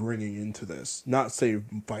are you bringing into this? Not say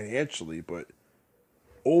financially, but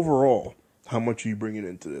overall, how much are you bringing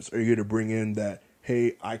into this? Are you going to bring in that,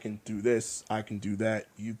 hey, I can do this, I can do that,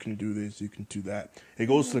 you can do this, you can do that? It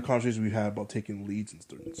goes to the conversation we had about taking leads and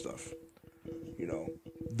stuff.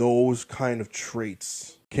 Those kind of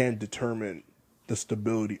traits can determine the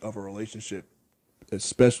stability of a relationship,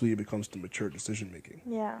 especially if it comes to mature decision making.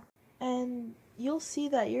 Yeah. And you'll see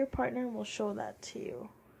that your partner will show that to you,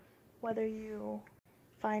 whether you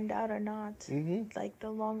find out or not. Mm-hmm. Like, the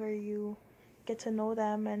longer you get to know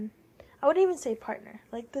them, and I would even say partner,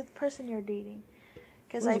 like the person you're dating.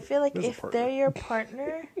 Because I feel like if they're your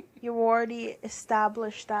partner, you already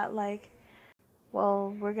established that, like,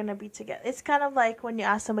 well, we're going to be together. It's kind of like when you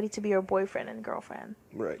ask somebody to be your boyfriend and girlfriend.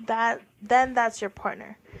 Right. Then that's your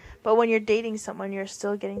partner. But when you're dating someone, you're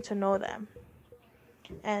still getting to know them.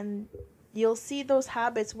 And you'll see those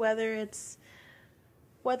habits, whether it's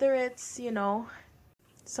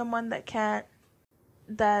someone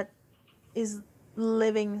that is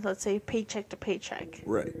living, let's say, paycheck to paycheck.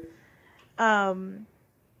 Right.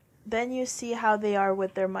 Then you see how they are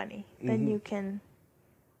with their money. Then you can,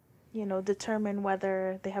 determine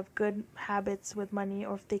whether they have good habits with money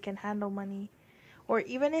or if they can handle money. Or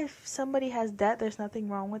even if somebody has debt, there's nothing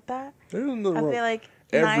wrong with that. There's nothing I wrong. feel like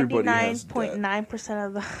Everybody has 99.9%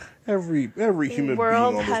 of the Every human being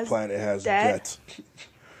world on has this planet has debt. debt.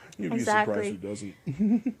 You'd be Exactly. surprised who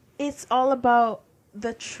doesn't. it's all about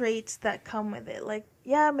the traits that come with it. Like,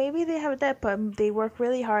 yeah, maybe they have debt, but they work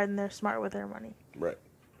really hard and they're smart with their money. Right.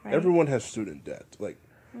 Right? Everyone has student debt. Like,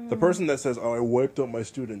 the person that says, oh, I wiped out my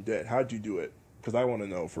student debt, how'd you do it? Because I want to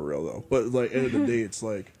know for real, though. But, like, end of the day, it's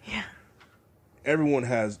like, Yeah. everyone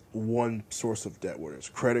has one source of debt, whether it's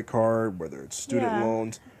credit card, whether it's student Yeah.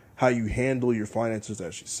 loans. How you handle your finances,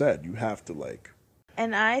 as she said, you have to, like...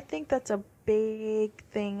 And I think that's a big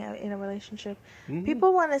thing in a relationship.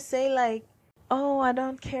 People want to say, like, oh, I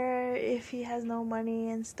don't care if he has no money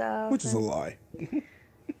and stuff. Which is a lie.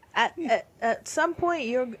 At some point,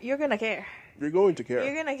 you're going to care. You're going to care.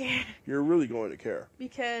 You're going to care. You're really going to care.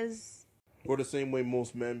 Because... Or the same way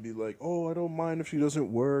most men be like, oh, I don't mind if she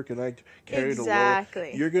doesn't work and I carry the load.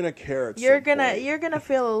 Exactly. You're going to care at You're some point. you're gonna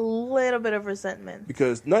feel a little bit of resentment.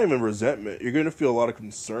 Because not even resentment, you're going to feel a lot of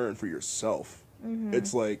concern for yourself.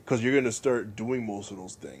 It's like, because you're going to start doing most of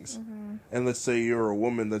those things. And let's say you're a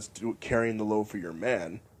woman that's carrying the load for your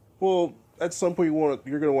man. Well, at some point you're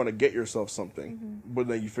going to want to get yourself something. But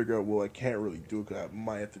then you figure out, well, I can't really do it because I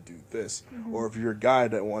might have to do this. Or if you're a guy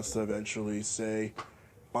that wants to eventually say,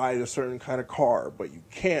 buy a certain kind of car, but you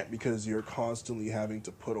can't because you're constantly having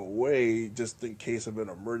to put away just in case of an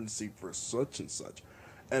emergency for such and such.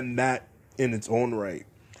 And that in its own right,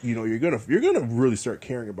 you're gonna really start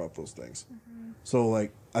caring about those things. So,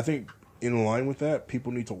 like, I think in line with that,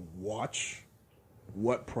 people need to watch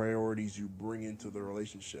what priorities you bring into the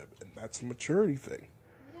relationship, and that's a maturity thing.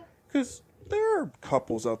 Because there are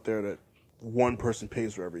couples out there that one person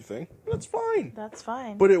pays for everything. That's fine. That's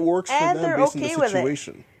fine. But it works for And them they're based on okay the with it.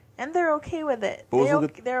 situation. And they're okay with it.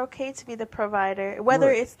 But They're okay to be the provider, whether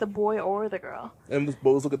Right. it's the boy or the girl. And let's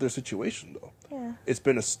both look at their situation, though. Yeah. It's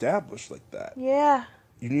been established like that. Yeah.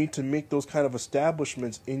 You need to make those kind of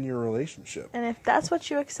establishments in your relationship. And if that's what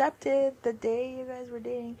you accepted the day you guys were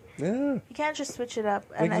dating, Yeah. you can't just switch it up.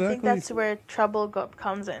 And I think Exactly. that's where trouble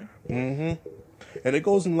comes in. Mm-hmm. And it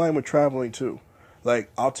goes in line with traveling, too.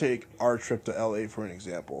 Like, I'll take our trip to LA for an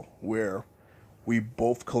example, where we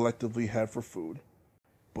both collectively had for food,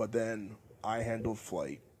 but then I handled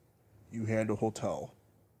flight, you handled hotel,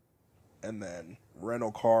 and then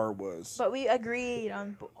rental car was... But we agreed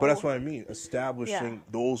on... But that's what I mean. Establishing, Yeah.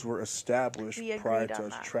 those were established We prior agreed to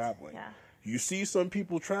on us that. traveling. Yeah. You see some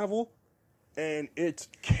people travel, and it's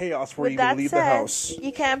chaos before With you even that leave said, the house.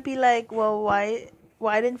 you can't be like, well,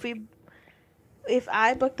 why didn't we... If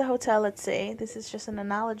I book the hotel, let's say, this is just an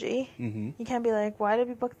analogy, Mm-hmm. you can't be like, why did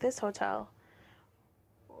we book this hotel?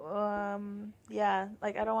 Yeah,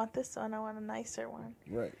 like, I don't want this one, I want a nicer one.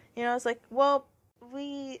 Right. You know, it's like, well,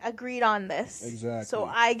 we agreed on this. Exactly. So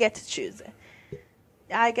I get to choose it.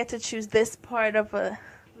 I get to choose this part of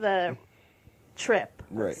the trip,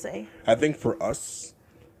 Right. let's say. I think for us,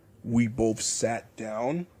 we both sat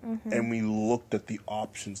down Mm-hmm. and we looked at the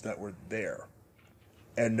options that were there.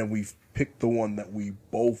 And then we picked the one that we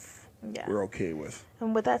both Yeah. were okay with.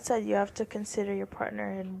 And with that said, you have to consider your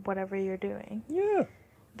partner in whatever you're doing. Yeah.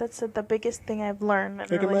 That's the biggest thing I've learned in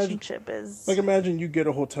Like, a imagine- relationship is... Like, imagine you get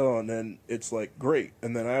a hotel and then it's like, great.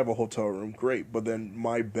 And then I have a hotel room, great. But then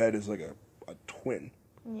my bed is like a twin.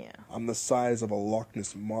 yeah. I'm the size of a Loch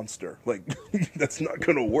Ness monster. Like, that's not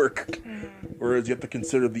going to work. Whereas you have to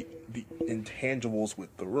consider the intangibles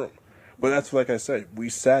with the room. But that's like I said, we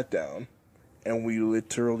sat down and we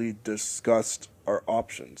literally discussed our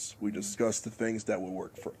options. We discussed the things that would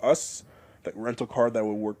work for us, the rental car that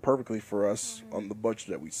would work perfectly for us on the budget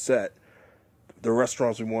that we set, the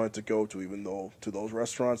restaurants we wanted to go to, even though to those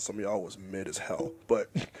restaurants, some of y'all was mid as hell. But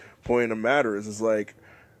point of the matter is like,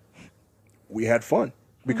 we had fun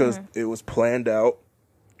because it was planned out.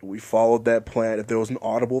 We followed that plan. If there was an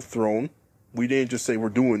audible thrown, we didn't just say we're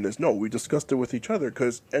doing this. No, we discussed it with each other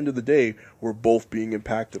because end of the day, we're both being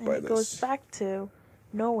impacted And by it this. goes back to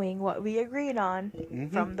knowing what we agreed on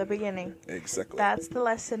from the beginning. Exactly. That's the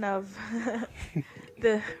lesson of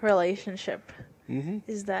the relationship. Mm-hmm.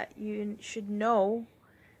 Is that you should know.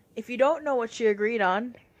 If you don't know what you agreed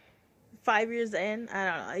on, 5 years in, I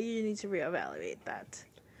don't know, you need to reevaluate that.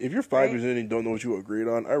 If you're 5 Right? years in and don't know what you agreed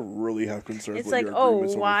on, I really have concerns It's with like, your oh,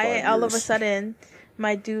 agreements over why 5 all of a years. sudden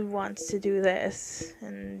my dude wants to do this,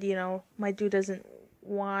 and my dude doesn't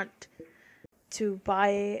want to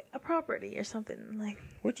buy a property or something like.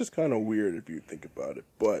 Which is kind of weird if you think about it,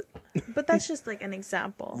 but But that's just like an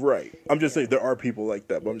example. right. I'm just saying there are people like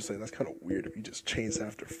that, but I'm just saying that's kind of weird if you just change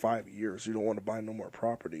after 5 years. You don't want to buy no more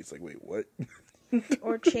property. It's like, wait, what?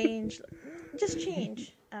 Or just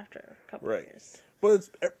change after a couple Right. years. But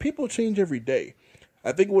people change every day.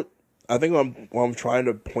 I think what I'm trying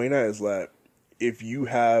to point at is that if you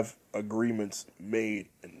have agreements made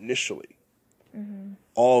initially,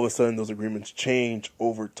 all of a sudden those agreements change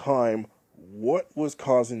over time. What was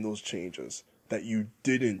causing those changes that you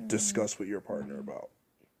didn't discuss with your partner about?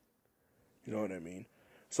 You know what I mean?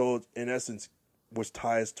 So in essence, which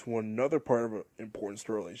ties to another part of importance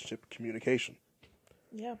to a relationship, communication.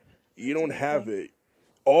 Yep. You don't have it.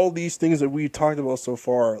 All these things that we talked about so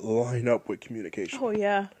far line up with communication. Oh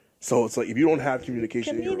yeah. So it's like if you don't have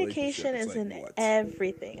communication, Communication in your is relationship, in it's like, what?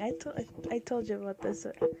 everything. I told you about this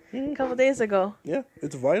a couple days ago. Yeah,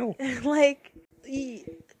 it's vital. Like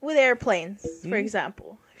with airplanes, Mm-hmm. for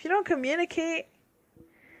example. If you don't communicate,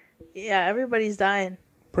 yeah, everybody's dying.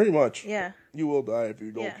 Pretty much. Yeah. You will die if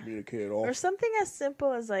you don't Yeah. communicate at all. Or something as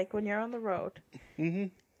simple as like when you're on the road Mm-hmm.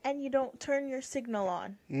 and you don't turn your signal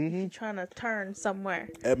on. Mm-hmm. You're trying to turn somewhere.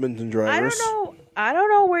 Edmonton drivers. I don't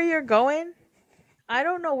know where you're going. I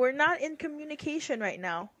don't know. We're not in communication right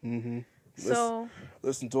now. Mm-hmm. So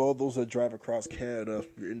Listen to all those that drive across Canada.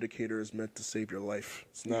 Your indicator is meant to save your life.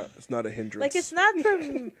 It's not a hindrance. like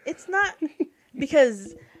it's not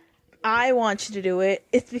because I want you to do it.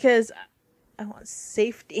 It's because I want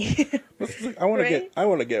safety. I want right?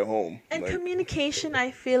 to get home. And Like, communication,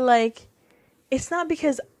 I feel like it's not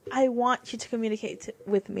because I want you to communicate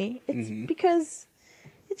with me. It's because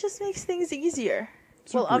it just makes things easier.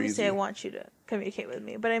 Well, Super obviously, easy. I want you to communicate with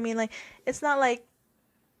me, but I mean, like, it's not like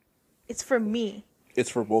it's for me. it's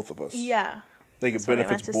for both of us. Yeah, Like it That's what I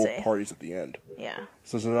benefits meant to both say. parties at the end. yeah.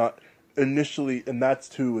 So it's not initially, and that's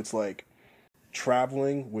too, it's like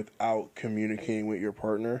traveling without communicating with your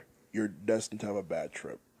partner, you're destined to have a bad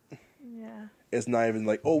trip. Yeah. It's not even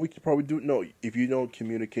like, oh, we could probably do it. No, if you don't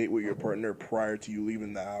communicate with your partner prior to you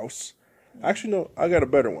leaving the house. Actually, no, I got a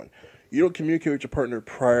better one. You don't communicate with your partner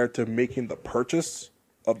prior to making the purchase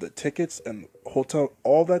of the tickets and hotel,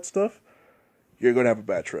 all that stuff, you're going to have a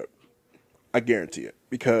bad trip. I guarantee it.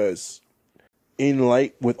 Because in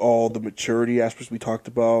light with all the maturity aspects we talked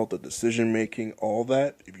about, the decision making, all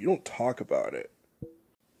that, if you don't talk about it,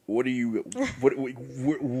 where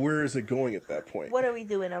is it going at that point? What are we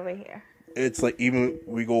doing over here? It's like even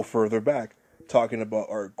we go further back, talking about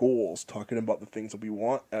our goals, talking about the things that we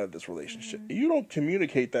want out of this relationship. You don't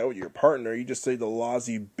communicate that with your partner. You just say the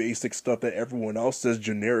lousy, basic stuff that everyone else says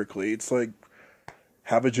generically. It's like,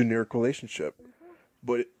 have a generic relationship.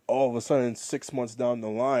 But all of a sudden, 6 months down the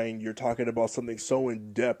line, you're talking about something so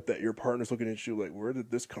in-depth that your partner's looking at you like, where did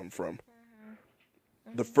this come from?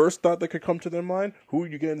 The first thought that could come to their mind, who are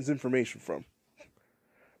you getting this information from?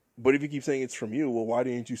 But if you keep saying it's from you, well, why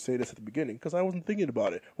didn't you say this at the beginning? Because I wasn't thinking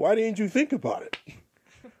about it. Why didn't you think about it?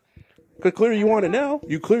 Because clearly you want it now.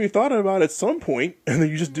 You clearly thought about it at some point, and then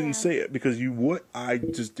you just didn't say it because I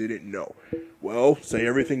just didn't know. Well, say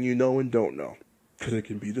everything you know and don't know. Because it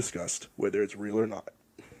can be discussed, whether it's real or not.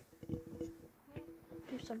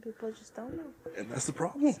 Some people just don't know. And that's the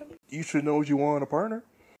problem. You should know what you want in a partner.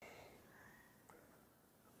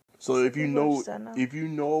 So if you know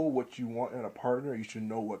what you want in a partner, you should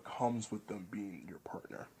know what comes with them being your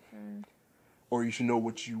partner. Or you should know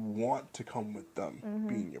what you want to come with them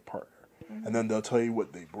being your partner. And then they'll tell you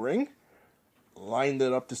what they bring. Line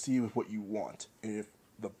that up to see with what you want. And if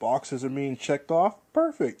the boxes are being checked off,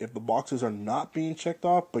 perfect. If the boxes are not being checked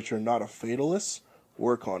off, but you're not a fatalist,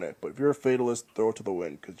 work on it. But if you're a fatalist, throw it to the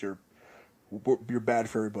wind because you're bad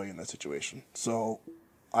for everybody in that situation. So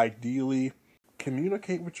ideally,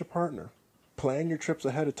 communicate with your partner. Plan your trips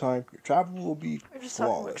ahead of time. Your travel will be We're just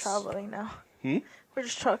flawless. talking about traveling now. We're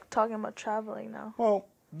just talking about traveling now. Well,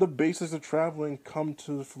 the basics of traveling come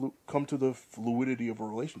to the fluidity of a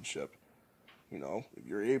relationship. You know, if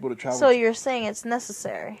you're able to travel. So you're saying it's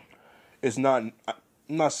necessary? It's not. I'm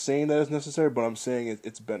not saying that it's necessary, but I'm saying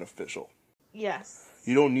it's beneficial. Yes.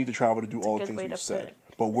 You don't need to travel to do all the things you said.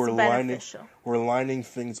 But we're lining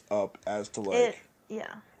things up as to like.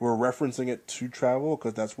 We're referencing it to travel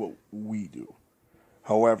because that's what we do.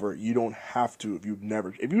 However, you don't have to if you've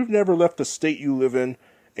never left the state you live in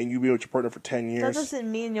and you've been with your partner for 10 years. That doesn't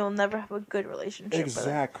mean you'll never have a good relationship.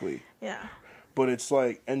 Exactly. Yeah. But it's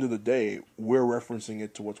like, end of the day, we're referencing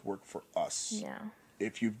it to what's worked for us. Yeah.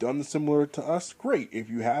 If you've done similar to us, great. If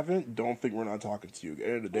you haven't, don't think we're not talking to you. At the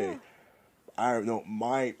end of the day, I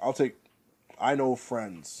know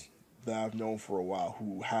friends that I've known for a while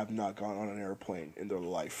who have not gone on an airplane in their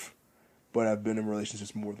life, but have been in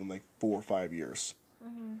relationships more than like 4 or 5 years.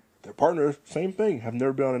 Their partners, same thing, have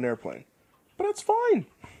never been on an airplane. But that's fine.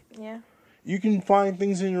 Yeah. You can find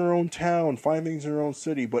things in your own town, find things in your own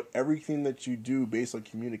city, but everything that you do based on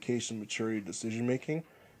communication, maturity, decision making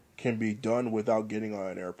can be done without getting on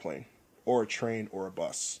an airplane or a train or a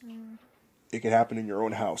bus. It can happen in your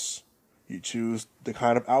own house. You choose the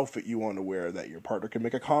kind of outfit you want to wear that your partner can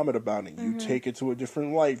make a comment about, and you take it to a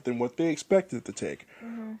different life than what they expected it to take.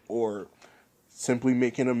 Or simply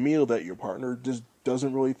making a meal that your partner just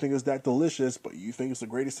doesn't really think is that delicious, but you think it's the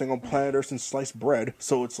greatest thing on planet Earth since sliced bread.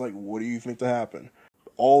 So it's like, what do you think to happen?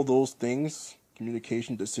 All those things,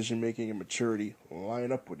 communication, decision making, and maturity,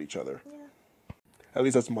 line up with each other. Yeah. At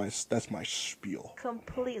least that's my spiel.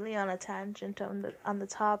 Completely on a tangent on the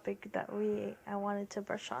topic that I wanted to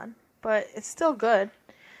brush on, but it's still good.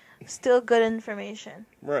 Still good information.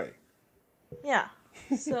 Right. Yeah.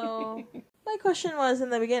 So my question was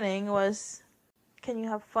in the beginning was, can you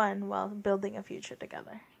have fun while building a future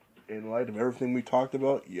together? In light of everything we talked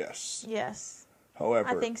about, yes. Yes. However,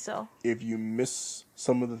 I think so. If you miss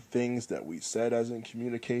some of the things that we said as in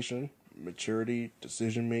communication, maturity,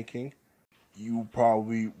 decision making, you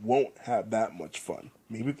probably won't have that much fun.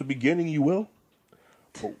 Maybe at the beginning you will.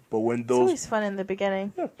 But when those... It's always fun in the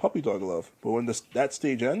beginning. Yeah, puppy dog love. But when that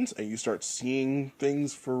stage ends and you start seeing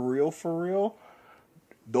things for real,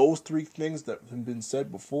 those 3 things that have been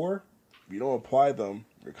said before, if you don't apply them,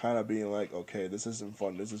 you're kind of being like, okay, this isn't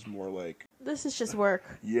fun. This is more like... This is just work.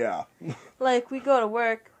 Yeah. Like, we go to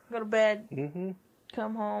work, go to bed,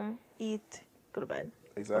 come home, eat, go to bed.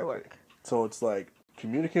 Exactly. Go to work. So it's like,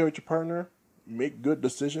 communicate with your partner, make good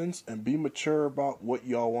decisions, and be mature about what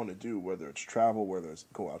y'all want to do, whether it's travel, whether it's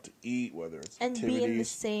go out to eat, whether it's activities. And be in the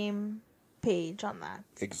same page on that.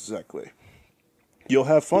 Exactly. You'll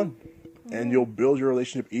have fun. And you'll build your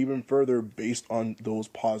relationship even further based on those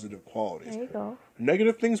positive qualities. There you go.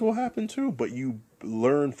 Negative things will happen too, but you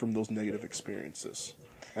learn from those negative experiences.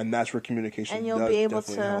 And that's where communication And you'll does be able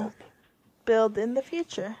definitely to help. build in the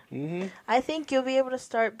future. Mm-hmm. I think you'll be able to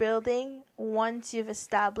start building once you've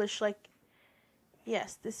established, like,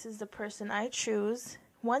 yes, this is the person I choose.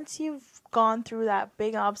 Once you've gone through that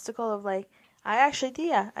big obstacle of, like, I'm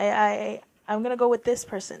going to go with this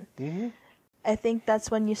person. Mm-hmm. I think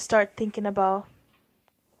that's when you start thinking about,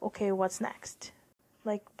 okay, what's next?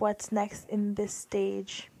 Like, what's next in this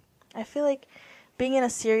stage? I feel like being in a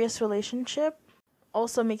serious relationship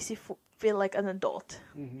also makes you feel like an adult,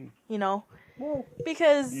 you know? Well,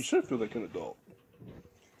 Because you should feel like an adult.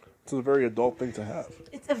 It's a very adult thing to have.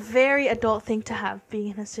 it's a very adult thing to have,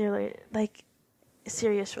 being in a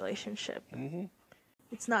serious relationship. Mm-hmm.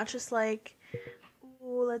 It's not just like,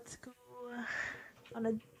 oh, let's go on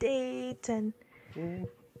a date and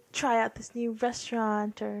try out this new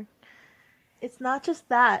restaurant, or it's not just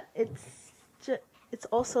that. It's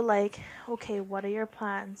also like, okay, what are your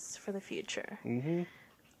plans for the future? Mm-hmm.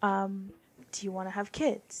 Do you want to have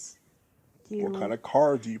kids? Do you What kind of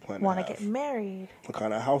car do you plan to want have? to get married? What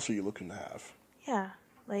kind of house are you looking to have? Yeah,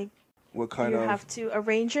 like What kind you of... have to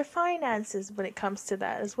arrange your finances when it comes to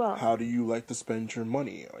that as well. How do you like to spend your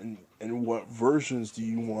money? And what versions do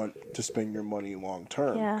you want to spend your money long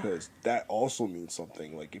term? Yeah. Because that also means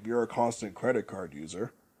something. Like, if you're a constant credit card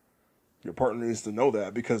user, your partner needs to know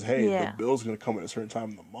that because, hey, Yeah. the bill's going to come at a certain time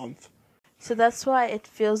in the month. So that's why it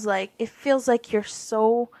feels like you're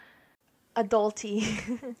so adulty.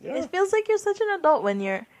 Yeah. It feels like you're such an adult when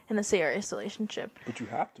you're in a serious relationship, But you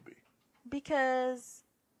have to be. because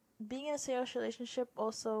being in a serious relationship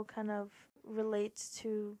also kind of relates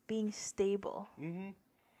to being stable. Mm-hmm.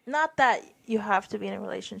 Not that you have to be in a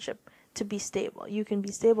relationship to be stable. You can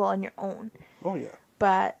be stable on your own. Oh, yeah.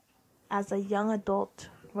 But as a young adult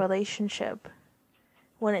relationship,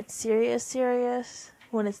 when it's serious,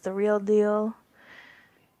 when it's the real deal,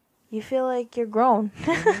 you feel like you're grown.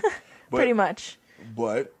 Pretty much.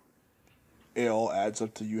 But it all adds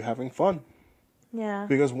up to you having fun. Yeah.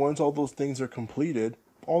 Because once all those things are completed,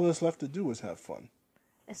 all that's left to do is have fun.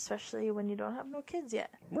 Especially when you don't have no kids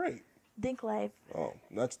yet. Right. Dink life. Oh,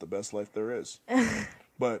 that's the best life there is.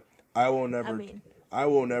 But I will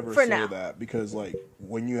never for say now. that, because, like,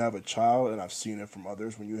 when you have a child, and I've seen it from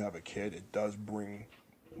others, when you have a kid, it does bring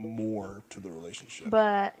more to the relationship.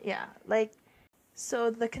 But yeah, like,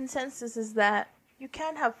 so the consensus is that you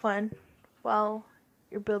can have fun while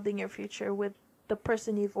you're building your future with the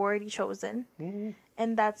person you've already chosen. Mm-hmm.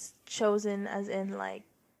 And that's chosen as in, like,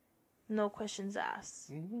 no questions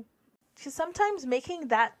asked. Mm-hmm. Because sometimes making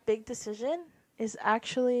that big decision is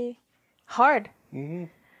actually hard. Mm-hmm.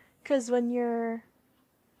 Because when you're,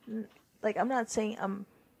 like, I'm not saying I'm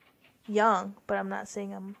young, but I'm not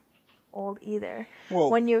saying I'm old either.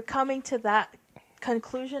 Well, When you're coming to that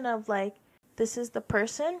conclusion of, like, this is the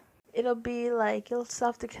person, it'll be like, you'll still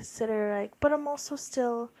have to consider, like, but I'm also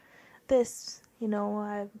still this, you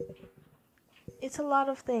know, it's a lot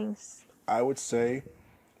of things. I would say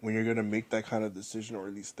when you're going to make that kind of decision, or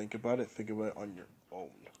at least think about it on your own.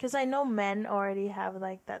 Because I know men already have,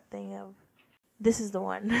 like, that thing of, this is the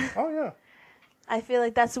one. Oh, yeah. I feel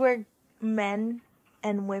like that's where men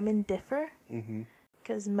and women differ. Mm-hmm.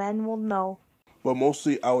 Because men will know. But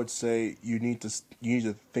mostly, I would say you need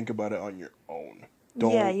to think about it on your own.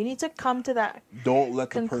 Yeah, you need to come to that, Don't let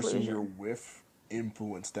the person conclusion. you're with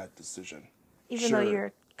influence that decision. even though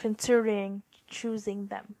you're considering choosing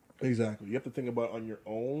them. Exactly. You have to think about it on your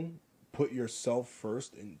own. Put yourself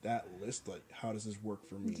first in that list. Like, how does this work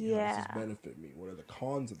for me? How does Yeah. this benefit me? What are the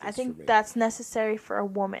cons of this I for think me? that's necessary for a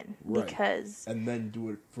woman. Right. Because, And then do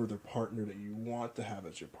it for the partner that you want to have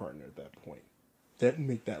as your partner at that point. Then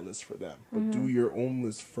make that list for them. But do your own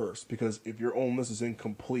list first. Because if your own list is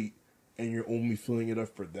incomplete and you're only filling it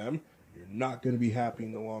up for them, you're not going to be happy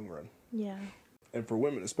in the long run. yeah. And for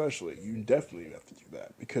women especially, you definitely have to do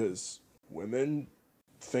that. Because women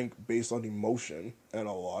think based on emotion, and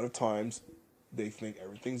a lot of times they think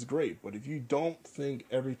everything's great. But if you don't think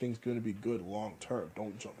everything's going to be good long term,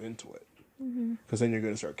 don't jump into it. Because then you're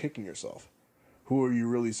going to start kicking yourself. Who are you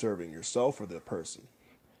really serving, yourself or the person?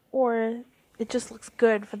 Or it just looks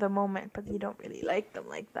good for the moment, but you don't really like them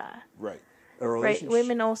like that. Right. A Right. relationship,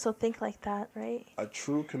 Women also think like that, right? a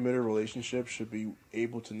true committed relationship should be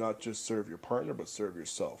able to not just serve your partner, but serve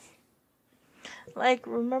yourself. Like,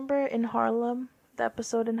 remember in Harlem, the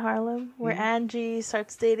episode in Harlem, where Angie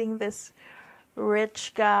starts dating this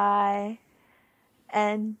rich guy,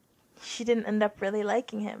 and she didn't end up really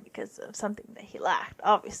liking him because of something that he lacked,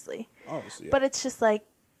 obviously. Obviously. Yeah. But it's just like,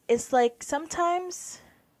 it's like sometimes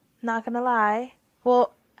not gonna lie.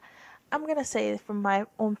 Well, I'm gonna say from my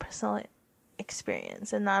own personal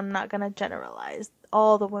experience, and I'm not gonna generalize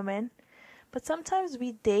all the women, but sometimes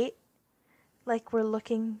we date like we're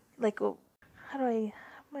looking like how am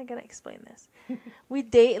I gonna explain this? We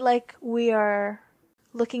date like we are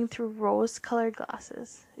looking through rose-colored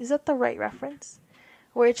glasses. Is that the right reference?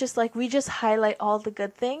 Where it's just like we just highlight all the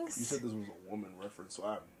good things. You said this was a woman reference, so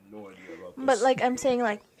I have no idea about this. But like I'm saying,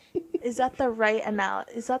 like, is that the right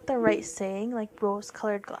Is that the right saying? Like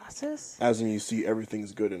rose-colored glasses? As in, you see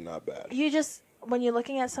everything's good and not bad. You just when you're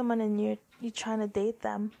looking at someone and you're trying to date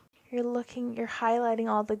them, you're highlighting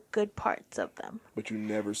all the good parts of them. But you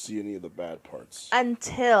never see any of the bad parts.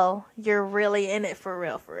 Until you're really in it for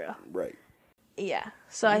real, for real. Right. Yeah.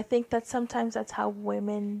 So I think that sometimes that's how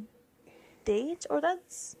women date, or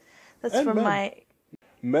that's And from men.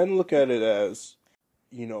 Men look at it as,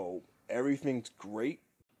 you know, everything's great,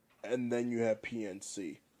 and then you have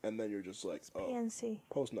PNC, and then you're just like, oh, PNC.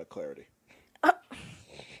 post-nut clarity.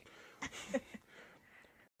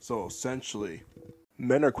 So essentially,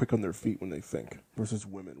 men are quick on their feet when they think versus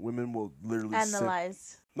women. Women will literally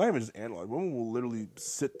Analyze. Not even just analyze. Women will literally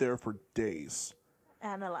sit there for days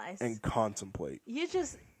Analyze. and contemplate. You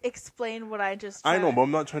just explain what I just I know, tried. but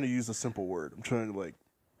I'm not trying to use a simple word. I'm trying to, like,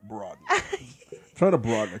 broaden it. Trying to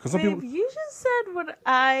broaden it. Because some Babe, people... you just said what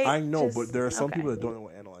I know, just, but there are some okay. people that don't know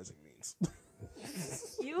what analyzing means.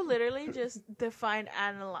 You literally just defined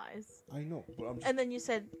analyze. I know, but I'm just... And then you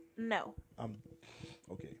said no.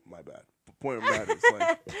 Okay, my bad. The point of that is,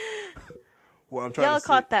 like... What I'm trying Y'all to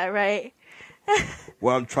caught that, right?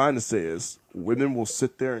 What I'm trying to say is, women will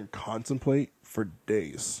sit there and contemplate for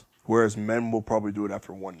days, whereas men will probably do it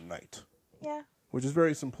after one night. Yeah. Which is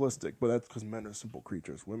very simplistic, but that's because men are simple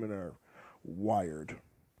creatures. Women are wired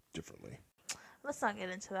differently. Let's not get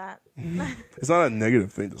into that. It's not a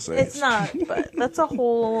negative thing to say. It's not, but that's a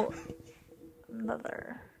whole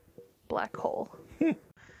another black hole.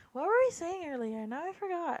 What were we saying earlier? Now I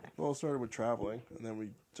forgot. Well, it started with traveling, and then we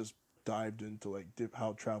just dived into like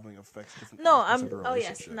how traveling affects different. No, aspects of a Oh yes,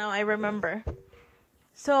 relationship. now I remember.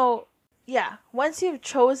 So yeah, once you've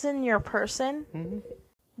chosen your person,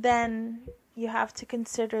 then you have to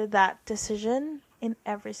consider that decision in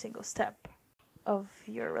every single step of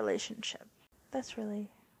your relationship. That's really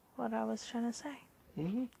what I was trying to say.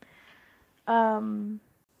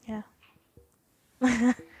 Yeah.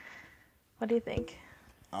 What do you think?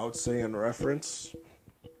 I would say, in reference,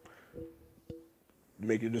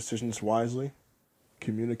 make your decisions wisely,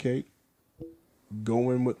 communicate,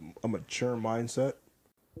 go in with a mature mindset,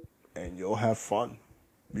 and you'll have fun.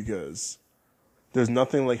 Because there's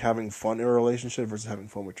nothing like having fun in a relationship versus having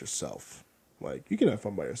fun with yourself. Like, you can have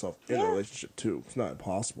fun by yourself in a relationship too. It's not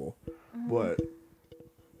impossible. But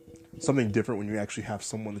something different when you actually have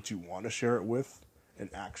someone that you want to share it with and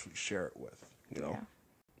actually share it with, you know? Yeah.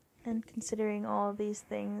 And considering all of these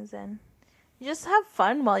things, and you just have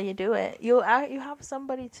fun while you do it. You have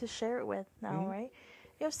somebody to share it with now, right?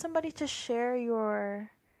 You have somebody to share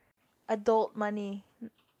your adult money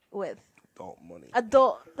with. Adult money.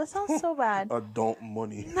 That sounds so bad. Adult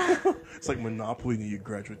money. It's like Monopoly and you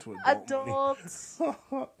graduate to adult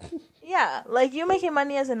money. Yeah, like you making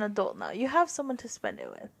money as an adult now. You have someone to spend it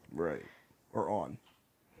with. Right. Or on.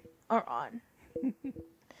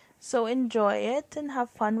 So enjoy it and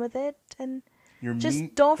have fun with it, and Your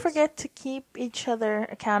don't forget to keep each other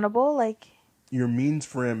accountable. Like, your means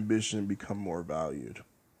for ambition become more valued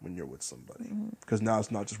when you're with somebody. Because now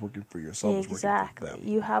it's not just working for yourself, it's working for them.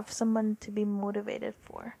 You have someone to be motivated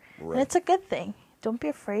for. Right. And it's a good thing. Don't be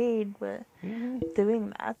afraid with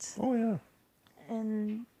doing that. Oh, yeah.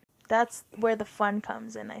 And that's where the fun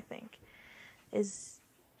comes in, I think. Is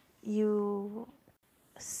you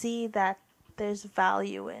see that there's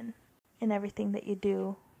value in everything that you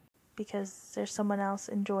do because there's someone else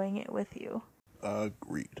enjoying it with you.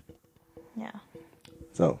 Agreed. Yeah.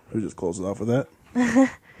 So, we just close it off with that?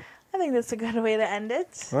 I think that's a good way to end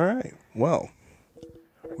it. All right. Well,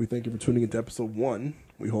 we thank you for tuning into episode 1.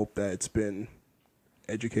 We hope that it's been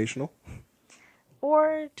educational.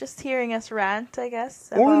 Or just hearing us rant, I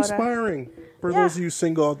guess. Or inspiring. For Yeah. those of you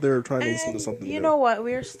single out there trying to listen to And something you new. know what?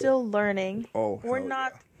 We're still learning. Oh, We're hell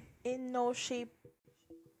not in no shape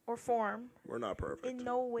or form. We're not perfect. In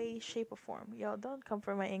no way, shape, or form. Yo, don't come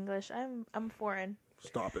for my English. I'm foreign.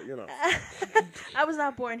 Stop it, you know. I was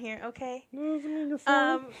not born here, okay?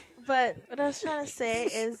 But what I was trying to say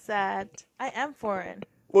is that I am foreign.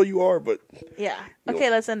 Well, you are, but Yeah. You Okay,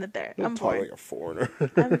 let's end it there. you I'm don't talk bored. like a foreigner.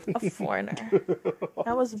 I'm a foreigner.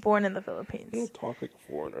 I was born in the You Philippines. don't talk like a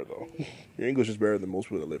foreigner, though. Your English is better than most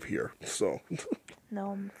people that live here. So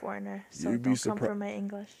No, I'm a foreigner. So You'd be don't come for my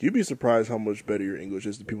English. you'd be surprised how much better your English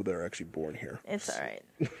is than people that are actually born here. It's all right.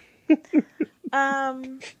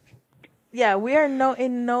 Yeah, we are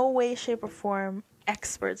in no way, shape, or form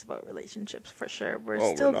experts about relationships for sure. We're Oh,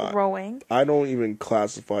 we're still not. growing. I don't even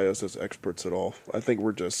classify us as experts at all. I think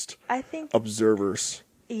we're just I think observers.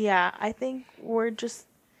 Yeah, I think we're just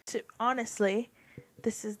honestly,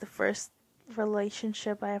 this is the first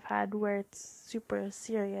relationship I've had where it's super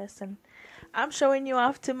serious, and I'm showing you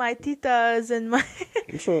off to my titas and my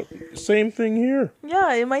So, same thing here.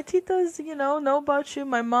 yeah, and my titas, know about you.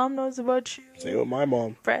 My mom knows about you. Same with my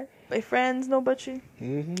mom. My friends know about you,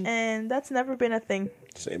 Hmm. and that's never been a thing.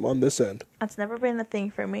 Same on this end. That's never been a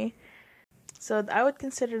thing for me. So I would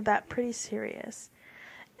consider that pretty serious,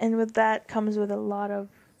 and with that comes with a lot of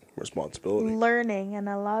Responsibility. learning and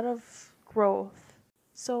a lot of growth.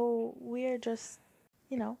 So we are just,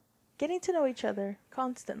 getting to know each other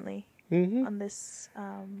constantly Hmm. on this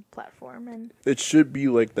platform, and It should be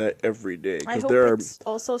like that every day. I Because hope there are. it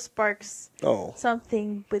also sparks Oh,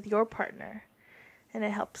 something with your partner, and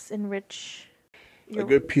it helps enrich a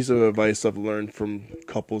good piece of advice I've learned from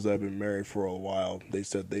couples that have been married for a while. They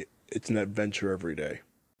said it's an adventure every day.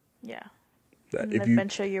 yeah, That an if you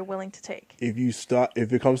adventure you're willing to take.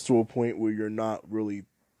 if it comes to a point where you're not really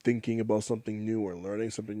thinking about something new or learning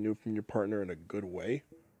something new from your partner in a good way,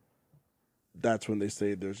 that's when they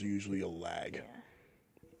say there's usually a lag. Yeah.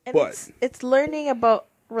 And But- it's learning about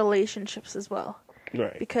relationships as well.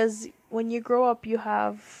 Right. Because when you grow up, you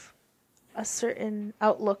have a certain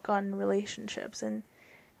outlook on relationships, and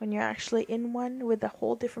when you're actually in one with a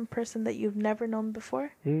whole different person that you've never known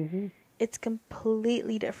before, Mm-hmm. it's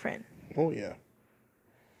completely different. Oh yeah.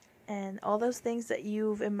 And all those things that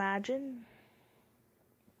you've imagined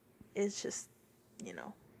is just,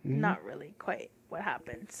 not really quite what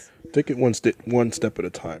happens. Take it one step at a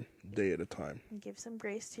time, day at a time. And give some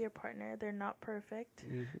grace to your partner. They're not perfect,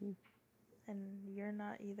 and you're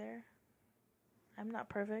not either. I'm not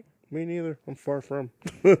perfect. Me neither. I'm far from.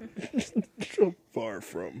 Far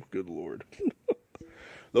from. Good Lord.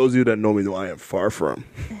 Those of you that know me know I am far from,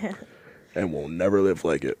 and will never live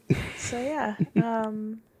like it. So yeah,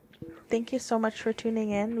 thank you so much for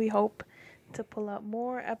tuning in. We hope to pull out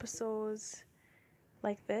more episodes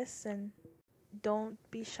like this, and don't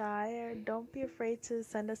be shy or don't be afraid to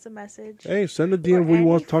send us a message. Hey, send a DM what you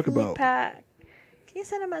want to talk about. Can you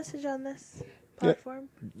send a message on this platform?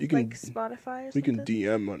 You can. Like Spotify or We something? can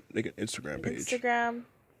DM on like an Instagram page. Instagram,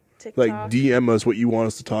 TikTok. Like DM us what you want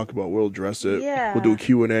us to talk about. We'll address it. Yeah. We'll do a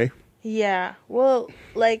Q&A. Yeah. Well,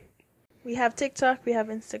 we have TikTok, we have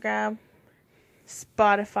Instagram,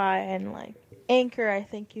 Spotify, and Anchor. I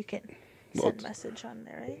think you can send message on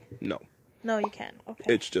there, right? No, No, you can.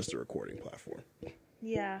 Okay. it's just a recording platform.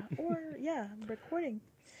 Yeah. Or recording.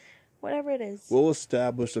 Whatever it is. We'll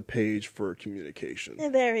establish a page for communication.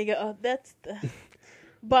 And there we go. Oh, that's the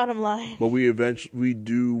bottom line. But we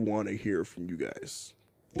do want to hear from you guys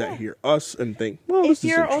that Yeah. hear us and think, well, If this is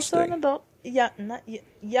you're also interesting. an adult,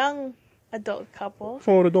 young adult couple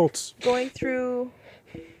For adults. going through,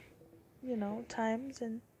 times,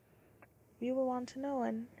 and we will want to know,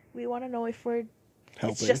 and we want to know if it's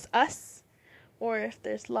Helping. just us, or if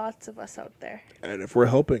there's lots of us out there. And if we're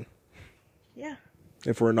helping. Yeah.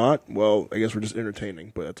 If we're not, well, I guess we're just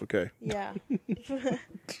entertaining, but that's okay. Yeah.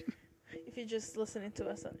 If you're just listening to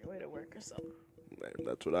us on your way to work or something. And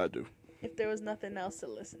that's what I do. If there was nothing else to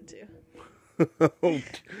listen to. Oh,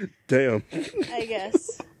 damn. I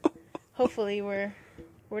guess. Hopefully we're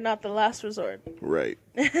not the last resort. Right.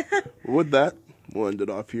 With that, we'll end it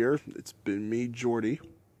off here. It's been me, Jordy.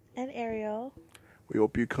 And Ariel. We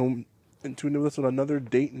hope you come and tune in with us on another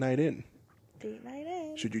date night in. Date night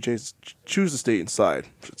in. Should you choose to stay inside,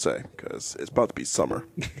 I should say, because it's about to be summer.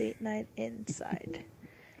 Date night inside.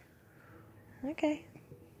 Okay.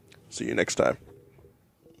 See you next time.